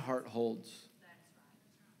that my heart holds.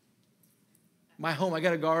 My home, I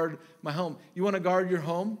got to guard my home. You want to guard your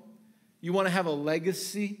home? You want to have a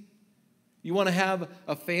legacy? You want to have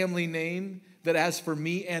a family name that as for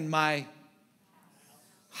me and my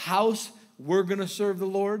house, we're going to serve the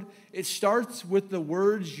Lord? It starts with the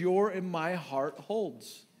words your and my heart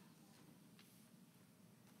holds.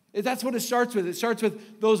 That's what it starts with. It starts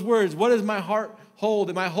with those words. What does my heart hold?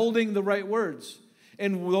 Am I holding the right words?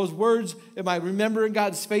 And those words, am I remembering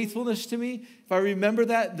God's faithfulness to me? If I remember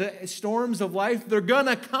that, the storms of life, they're going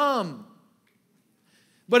to come.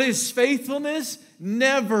 But his faithfulness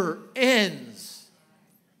never ends.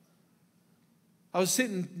 I was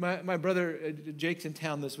sitting, my brother Jake's in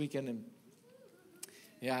town this weekend. And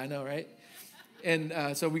yeah, I know, right?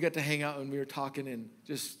 And so we got to hang out, and we were talking and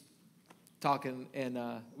just talking, and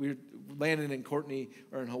we were landing in Courtney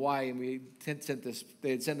or in Hawaii, and we sent this. They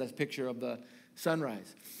had sent us a picture of the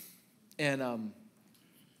sunrise, and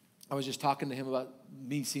I was just talking to him about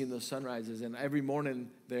me seeing those sunrises, and every morning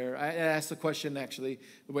there, I asked the question. Actually,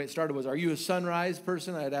 the way it started was, "Are you a sunrise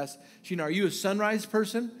person?" I had asked Sheena, "Are you a sunrise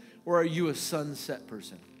person or are you a sunset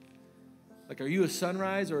person? Like, are you a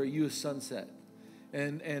sunrise or are you a sunset?"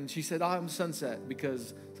 And she said, "Oh, I'm sunset,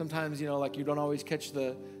 because sometimes, you know, like, you don't always catch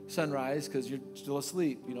the sunrise because you're still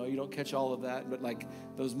asleep. You know, you don't catch all of that. But like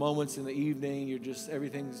those moments in the evening, you're just,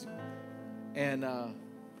 everything's." And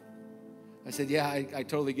I said, "Yeah, I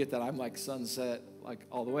totally get that. I'm like sunset, like,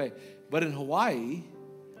 all the way." But in Hawaii,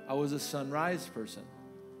 I was a sunrise person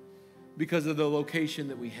because of the location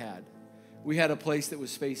that we had. We had a place that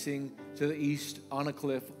was facing to the east on a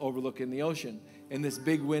cliff overlooking the ocean in this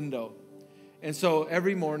big window. And so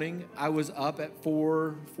every morning I was up at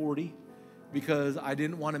 4:40 because I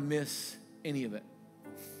didn't want to miss any of it.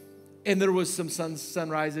 And there was some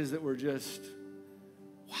sunrises that were just,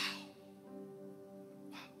 wow.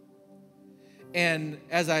 Wow. And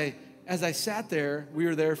as I sat there, we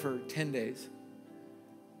were there for 10 days.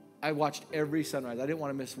 I watched every sunrise. I didn't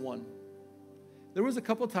want to miss one. There was a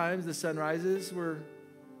couple times the sunrises were,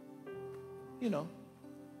 you know,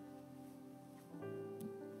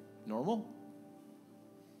 normal.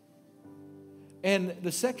 And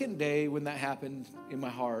the second day when that happened in my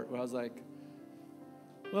heart, where I was like,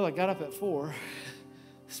 well, I got up at 4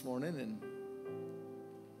 this morning, and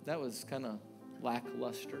that was kind of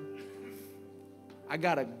lackluster. I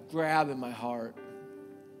got a grab in my heart.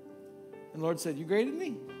 And the Lord said, "You graded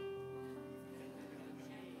me.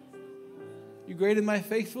 You graded my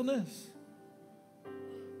faithfulness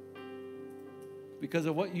because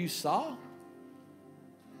of what you saw,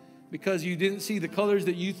 because you didn't see the colors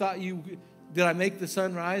that you thought you. Did I make the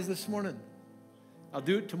sun rise this morning? I'll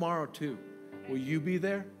do it tomorrow too. Will you be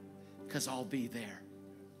there? Because I'll be there.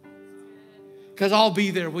 Because I'll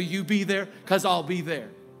be there. Will you be there? Because I'll be there.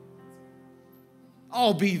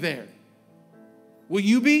 I'll be there. Will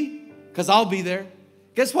you be? Because I'll be there."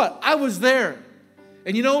 Guess what? I was there.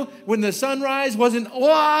 And you know, when the sunrise wasn't,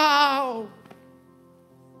 wow,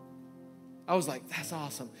 I was like, that's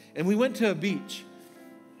awesome. And we went to a beach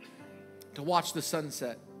to watch the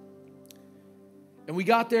sunset. And we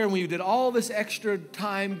got there and we did all this extra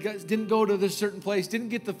time, didn't go to this certain place, didn't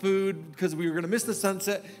get the food because we were going to miss the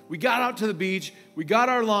sunset. We got out to the beach, we got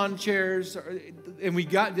our lawn chairs, and we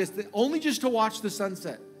got this only just to watch the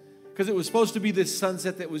sunset, because it was supposed to be this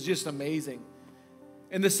sunset that was just amazing.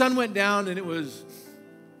 And the sun went down and it was,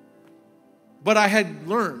 but I had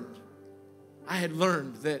learned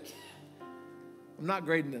that I'm not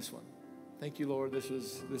grading this one. Thank you, Lord, this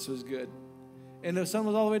was good. And the sun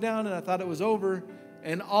was all the way down, and I thought it was over.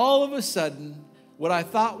 And all of a sudden, what I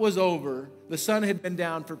thought was over, the sun had been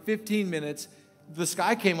down for 15 minutes. The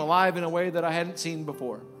sky came alive in a way that I hadn't seen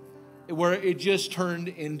before, where it just turned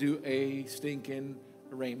into a stinking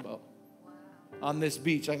rainbow on this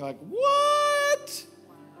beach. I'm like, what?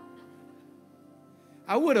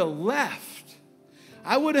 I would have left.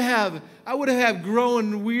 I would have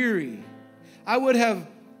grown weary. I would have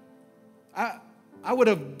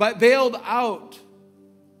bailed out.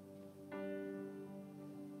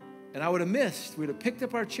 And I would have missed. We'd have picked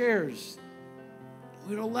up our chairs.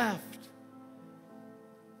 We would have left.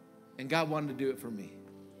 And God wanted to do it for me.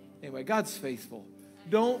 Anyway, God's faithful.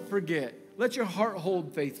 Don't forget. Let your heart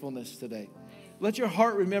hold faithfulness today. Let your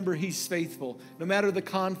heart remember He's faithful, no matter the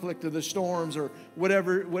conflict or the storms or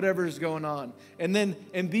whatever is going on.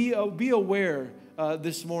 And be aware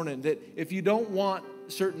this morning that if you don't want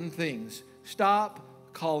certain things, stop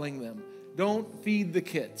calling them. Don't feed the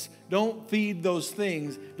kids. Don't feed those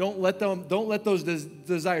things. Don't let those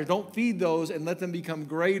desires. Don't feed those and let them become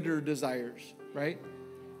greater desires, right?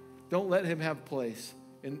 Don't let Him have place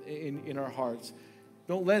in our hearts.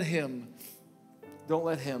 Don't let Him.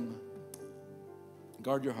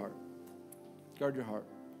 Guard your heart. Guard your heart.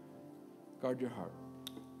 Guard your heart.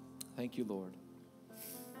 Thank you, Lord.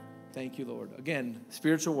 Thank you, Lord. Again,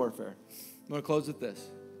 spiritual warfare. I'm going to close with this.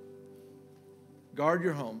 Guard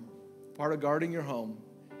your home. Part of guarding your home,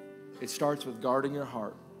 it starts with guarding your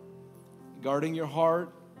heart. Guarding your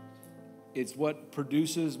heart, it's what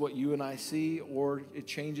produces what you and I see, or it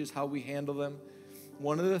changes how we handle them.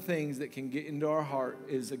 One of the things that can get into our heart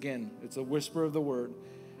is, again, it's a whisper of the word.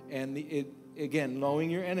 And again,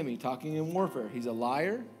 knowing your enemy, talking in warfare. He's a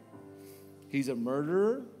liar. He's a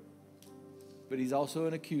murderer. But he's also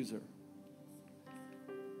an accuser.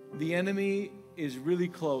 The enemy is really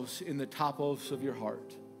close in the topos of your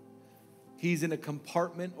heart. He's in a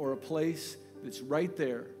compartment or a place that's right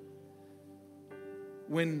there.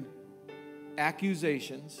 When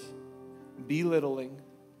accusations, belittling,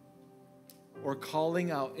 or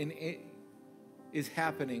calling out is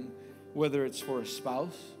happening, whether it's for a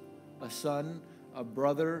spouse, a son, a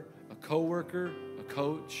brother, a coworker, a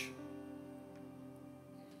coach.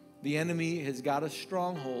 The enemy has got a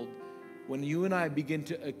stronghold. When you and I begin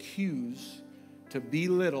to accuse, to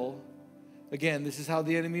belittle, again, this is how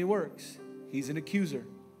the enemy works. He's an accuser.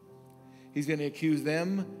 He's going to accuse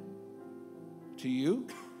them to you.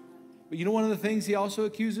 But you know one of the things he also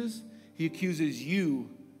accuses? He accuses you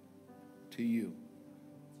to you.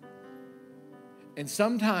 And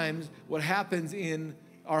sometimes what happens in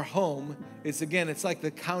our home is, again, it's like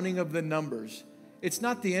the counting of the numbers. It's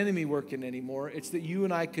not the enemy working anymore. It's that you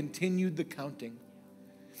and I continued the counting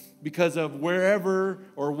because of wherever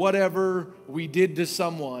or whatever we did to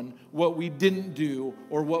someone, what we didn't do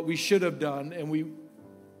or what we should have done, and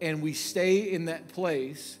we stay in that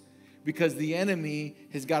place because the enemy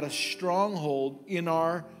has got a stronghold in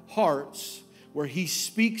our hearts where he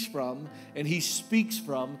speaks from, and he speaks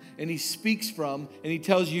from, and he speaks from, and he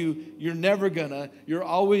tells you, you're never gonna, you're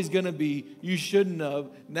always gonna be, you shouldn't have,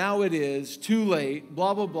 now it is, too late,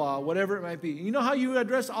 blah, blah, blah, whatever it might be. You know how you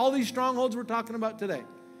address all these strongholds we're talking about today?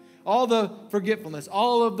 All the forgetfulness,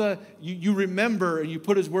 all of the, you remember and you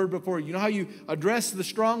put his word before you. You know how you address the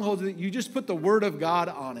strongholds? You just put the word of God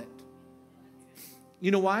on it.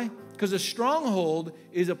 You know why? Because a stronghold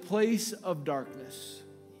is a place of darkness.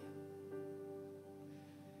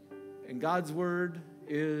 And God's word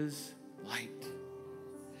is light.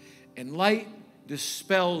 And light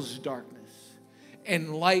dispels darkness.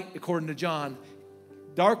 And light, according to John,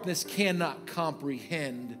 darkness cannot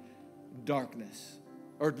comprehend darkness.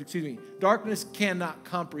 Darkness cannot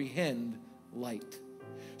comprehend light.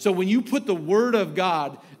 So when you put the word of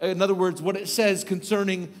God, in other words, what it says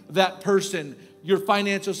concerning that person, your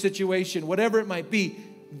financial situation, whatever it might be,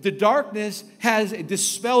 the darkness it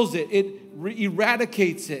dispels it. It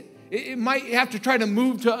eradicates it. It might have to try to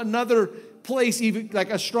move to another place, even like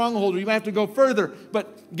a stronghold, or you might have to go further,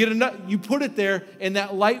 but you put it there, and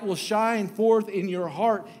that light will shine forth in your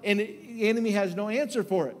heart, and the enemy has no answer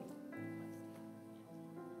for it.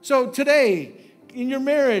 So today, in your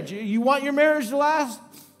marriage, you want your marriage to last?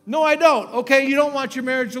 No, I don't. Okay, you don't want your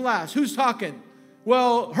marriage to last. Who's talking?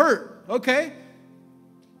 Well, hurt. Okay.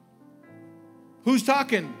 Who's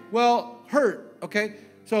talking? Well, hurt. Okay.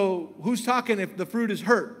 So who's talking if the fruit is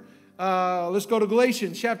hurt? Let's go to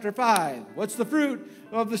Galatians chapter 5. What's the fruit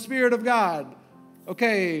of the Spirit of God?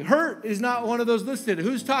 Okay, hurt is not one of those listed.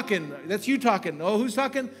 Who's talking? That's you talking. Oh, who's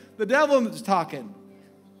talking? The devil is talking.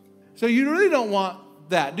 So you really don't want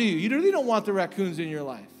that, do you? You really don't want the raccoons in your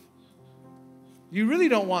life. You really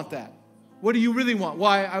don't want that. What do you really want?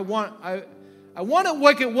 Why? I want it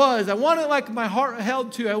like it was. I want it like my heart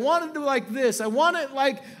held to. I want it like this. I want it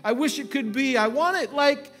like I wish it could be. I want it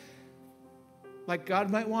like God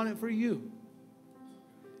might want it for you.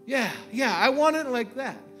 Yeah, I want it like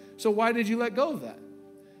that. So why did you let go of that?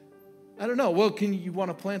 I don't know. Well, you want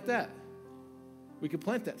to plant that? We could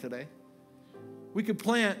plant that today. We could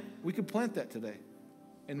plant that today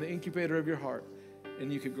in the incubator of your heart,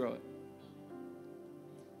 and you could grow it.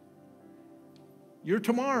 Your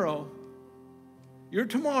tomorrow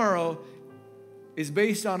is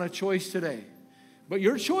based on a choice today. But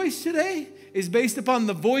your choice today is based upon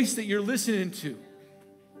the voice that you're listening to.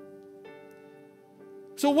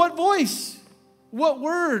 So what voice? What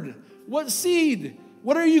word? What seed?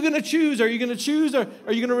 What are you going to choose? Are you going to choose? Are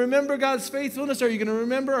you going to remember God's faithfulness? Are you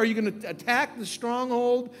going to attack the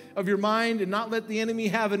stronghold of your mind and not let the enemy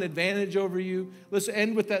have an advantage over you? Let's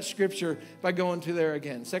end with that scripture by going to there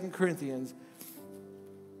again. 2 Corinthians.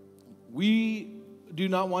 We do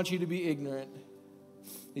not want you to be ignorant.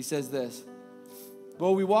 He says this.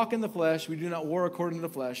 Though we walk in the flesh, we do not war according to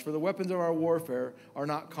the flesh. For the weapons of our warfare are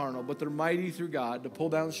not carnal, but they're mighty through God to pull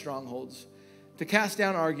down strongholds, to cast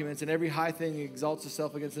down arguments and every high thing that exalts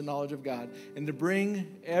itself against the knowledge of God, and to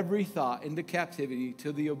bring every thought into captivity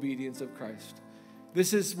to the obedience of Christ.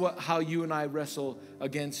 This is how you and I wrestle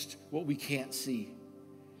against what we can't see.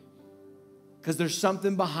 Because there's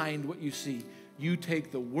something behind what you see. You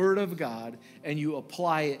take the word of God and you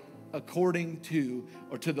apply it according to,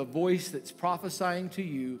 or to the voice that's prophesying to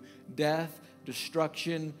you, death,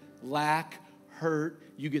 destruction, lack, hurt.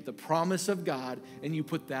 You get the promise of God and you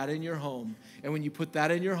put that in your home. And when you put that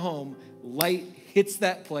in your home, light hits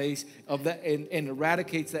that place of that and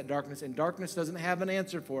eradicates that darkness. And darkness doesn't have an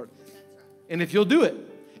answer for it. And if you'll do it,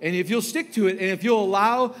 and if you'll stick to it, and if you'll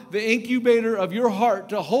allow the incubator of your heart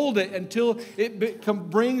to hold it until it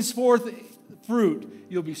brings forth fruit,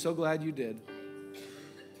 you'll be so glad you did.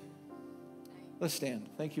 Let's stand.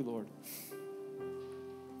 Thank you, Lord.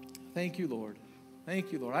 Thank you, Lord.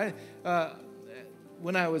 Thank you, Lord.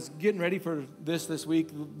 When I was getting ready for this week,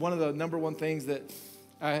 one of the number one things that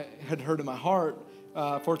I had heard in my heart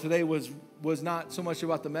for today was not so much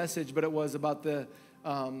about the message, but it was about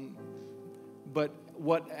but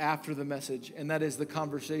what after the message, and that is the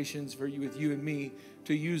conversations with you and me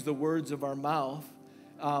to use the words of our mouth.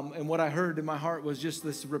 And what I heard in my heart was just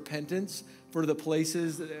this repentance for the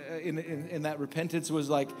places, in that repentance was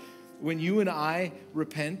like when you and I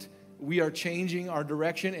repent, we are changing our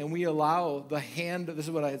direction and we allow the hand, this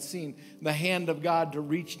is what I had seen, the hand of God to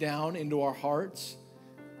reach down into our hearts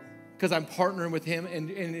because I'm partnering with him and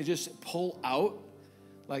it just pull out.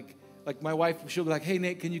 Like my wife, she'll be like, hey,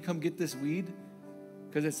 Nate, can you come get this weed?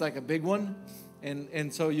 Because it's like a big one.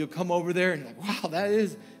 And so you'll come over there and you're like, wow, that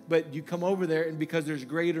is. But you come over there and because there's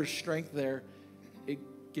greater strength there, it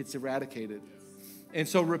gets eradicated. And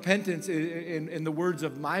so repentance, in the words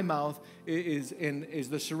of my mouth, is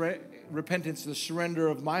the repentance, the surrender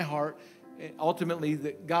of my heart. Ultimately,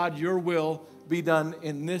 that God, your will be done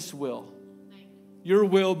in this will. Your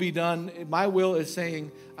will be done. My will is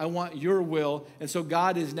saying, I want your will. And so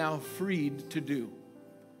God is now freed to do.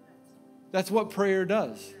 That's what prayer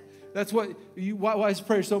does. That's why is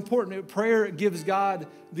prayer so important? Prayer gives God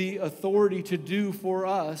the authority to do for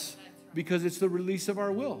us because it's the release of our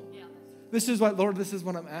will. This is what, Lord, this is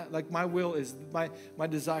what I'm at. Like my will is my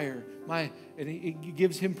desire. And it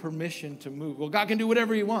gives him permission to move. Well, God can do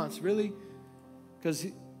whatever he wants, really? Because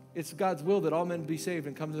it's God's will that all men be saved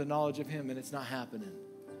and come to the knowledge of him, and it's not happening.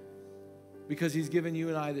 Because he's given you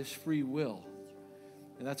and I this free will.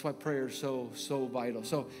 And that's why prayer is so vital.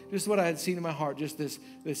 So just what I had seen in my heart, just this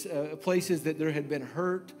places that there had been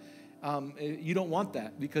hurt. You don't want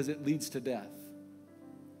that because it leads to death.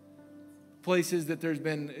 Places that there's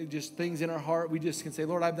been just things in our heart, we just can say,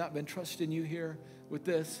 Lord, I've not been trusting you here with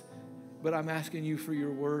this, but I'm asking you for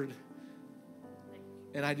your word.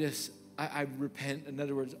 And I repent. In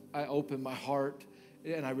other words, I open my heart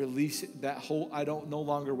and I release that whole, no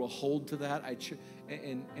longer will hold to that.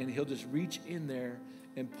 And he'll just reach in there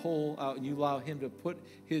and pull out, and you allow him to put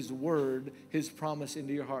his word, his promise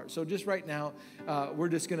into your heart. So just right now, we're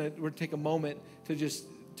going to take a moment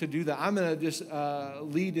to do that. I'm going to just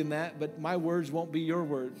lead in that, but my words won't be your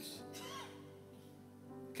words.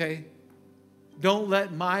 Okay? Don't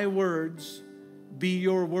let my words be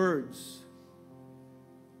your words.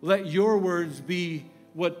 Let your words be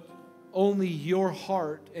what only your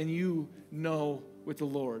heart and you know with the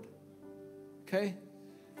Lord. Okay?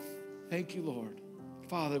 Thank you, Lord.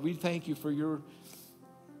 Father, we thank you for your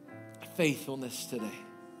faithfulness today.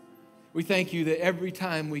 We thank you that every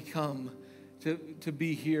time we come to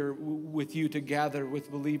be here with you, to gather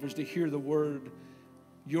with believers, to hear the word,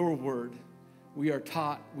 your word, we are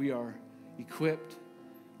taught, we are equipped.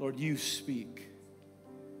 Lord, you speak.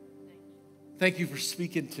 Thank you for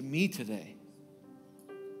speaking to me today.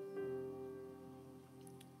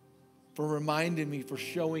 For reminding me, for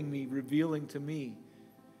showing me, revealing to me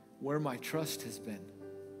where my trust has been.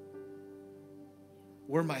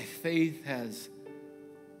 Where my faith has,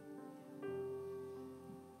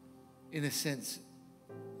 in a sense,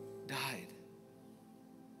 died.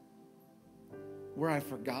 Where I've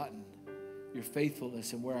forgotten your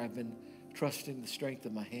faithfulness and where I've been trusting the strength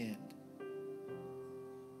of my hand.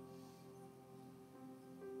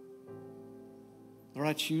 Lord,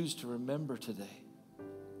 I choose to remember today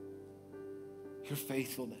your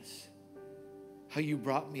faithfulness, how you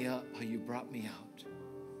brought me up, how you brought me out,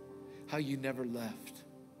 how you never left.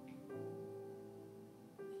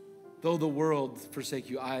 Though the world forsake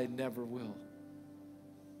you, I never will.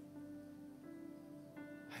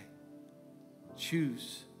 I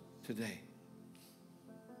choose today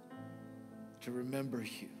to remember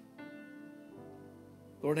you.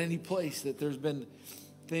 Lord, any place that there's been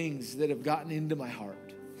things that have gotten into my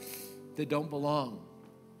heart that don't belong,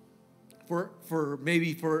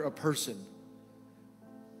 maybe for a person,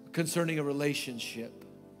 concerning a relationship.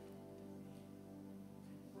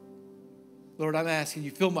 Lord, I'm asking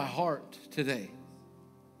you, fill my heart today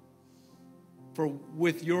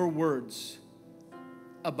with your words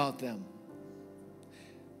about them.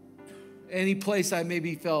 Any place I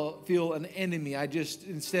maybe feel an enemy,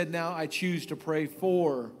 instead now I choose to pray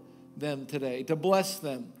for them today, to bless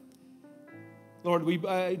them. Lord,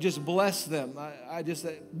 I just bless them.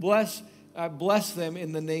 I bless them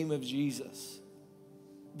in the name of Jesus.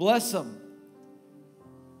 Bless them.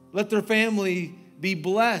 Let their family be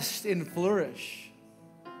blessed and flourish.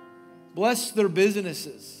 Bless their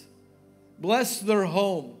businesses. Bless their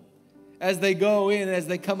home as they go in, as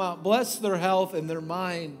they come out. Bless their health and their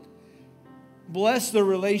mind. Bless their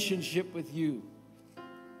relationship with you.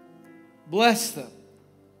 Bless them.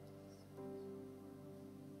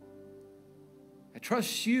 I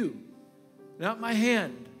trust you, not my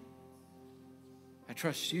hand. I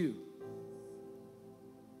trust you.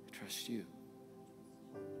 I trust you.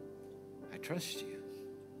 I trust you.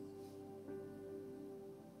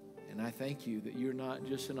 And I thank you that you're not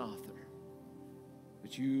just an author,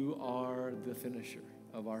 but you are the finisher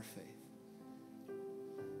of our faith.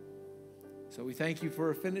 So we thank you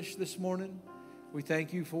for a finish this morning. We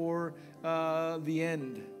thank you for the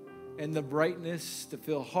end and the brightness to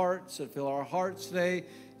fill hearts, to fill our hearts today,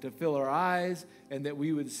 to fill our eyes, and that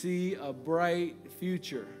we would see a bright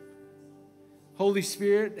future. Holy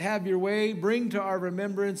Spirit, have your way. Bring to our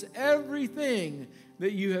remembrance everything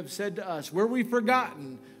that you have said to us. Where we've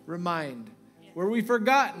forgotten, remind. Where we've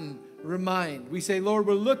forgotten, remind. We say, Lord,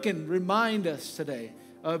 we're looking. Remind us today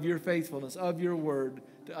of your faithfulness, of your word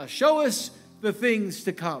to us. Show us the things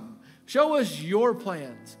to come. Show us your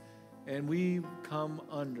plans. And we come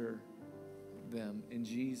under them in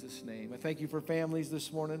Jesus' name. I thank you for families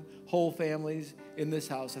this morning, whole families in this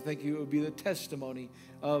house. I thank you it would be the testimony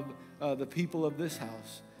of the people of this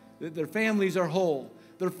house, that their families are whole.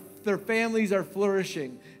 Their families are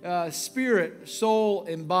flourishing, spirit, soul,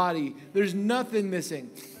 and body. There's nothing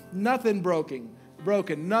missing, nothing broken,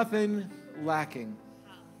 nothing lacking.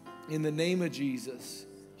 In the name of Jesus,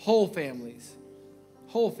 whole families,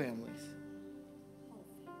 whole families.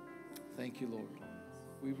 Thank you, Lord.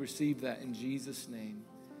 We receive that in Jesus' name.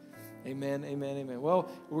 Amen, amen, amen.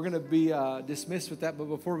 Well, we're going to be dismissed with that, but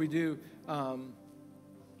before we do,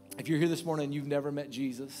 if you're here this morning and you've never met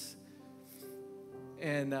Jesus,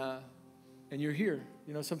 and you're here,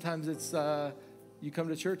 you know, sometimes it's you come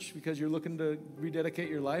to church because you're looking to rededicate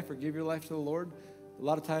your life or give your life to the Lord. A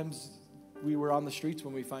lot of times we were on the streets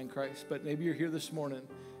when we find Christ, but maybe you're here this morning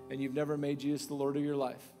and you've never made Jesus the Lord of your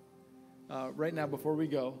life. Right now, before we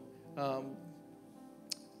go,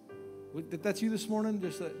 if that's you this morning,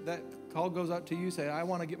 just that call goes out to you. Say, I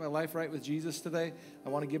want to get my life right with Jesus today. I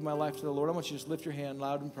want to give my life to the Lord. I want you to just lift your hand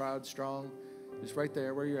loud and proud, strong, just right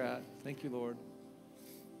there where you're at. Thank you, Lord.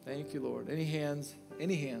 Thank you, Lord. Any hands?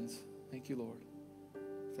 Any hands? Thank you, Lord.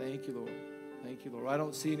 Thank you, Lord. Thank you, Lord. I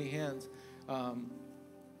don't see any hands.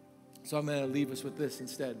 So I'm going to leave us with this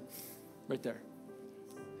instead. Right there.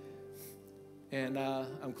 And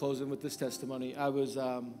I'm closing with this testimony.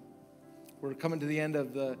 We're coming to the end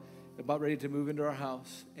of about ready to move into our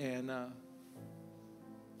house. And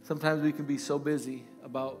sometimes we can be so busy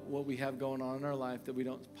about what we have going on in our life that we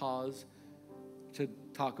don't pause to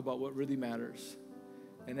talk about what really matters.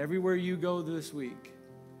 And everywhere you go this week,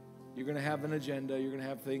 you're going to have an agenda. You're going to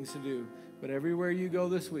have things to do. But everywhere you go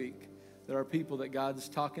this week, there are people that God's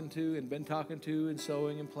talking to and been talking to and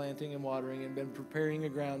sowing and planting and watering and been preparing the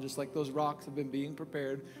ground just like those rocks have been being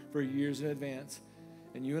prepared for years in advance.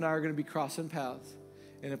 And you and I are going to be crossing paths.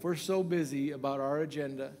 And if we're so busy about our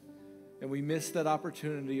agenda and we miss that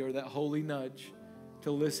opportunity or that holy nudge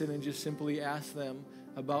to listen and just simply ask them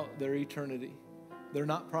about their eternity, they're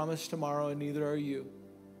not promised tomorrow and neither are you.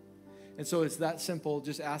 And so it's that simple.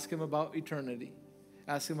 Just ask them about eternity.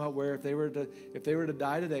 Ask them about where, if they were to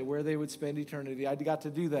die today, where they would spend eternity. I got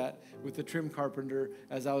to do that with the trim carpenter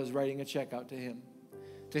as I was writing a check out to him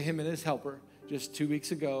and his helper just 2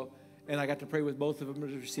 weeks ago. And I got to pray with both of them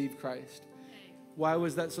to receive Christ. Why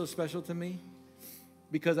was that so special to me?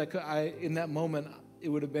 Because I in that moment, it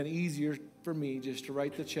would have been easier for me just to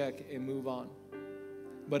write the check and move on.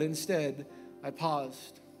 But instead, I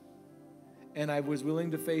paused. And I was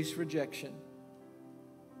willing to face rejection.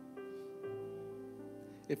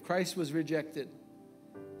 If Christ was rejected,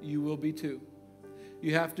 you will be too.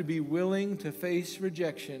 You have to be willing to face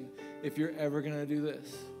rejection if you're ever going to do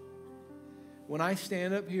this. When I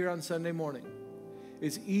stand up here on Sunday morning,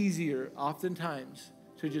 it's easier oftentimes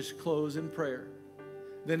to just close in prayer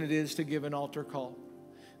than it is to give an altar call.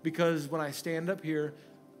 Because when I stand up here,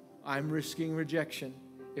 I'm risking rejection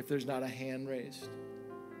if there's not a hand raised.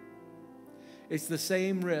 It's the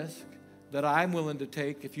same risk that I'm willing to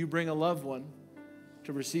take if you bring a loved one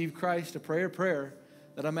to receive Christ, to pray a prayer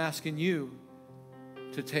that I'm asking you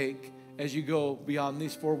to take as you go beyond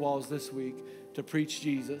these four walls this week to preach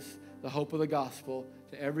Jesus, the hope of the gospel,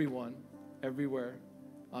 to everyone, everywhere,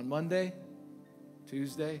 on Monday,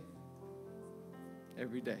 Tuesday,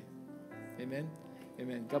 every day. Amen?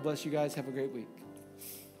 Amen. God bless you guys. Have a great week.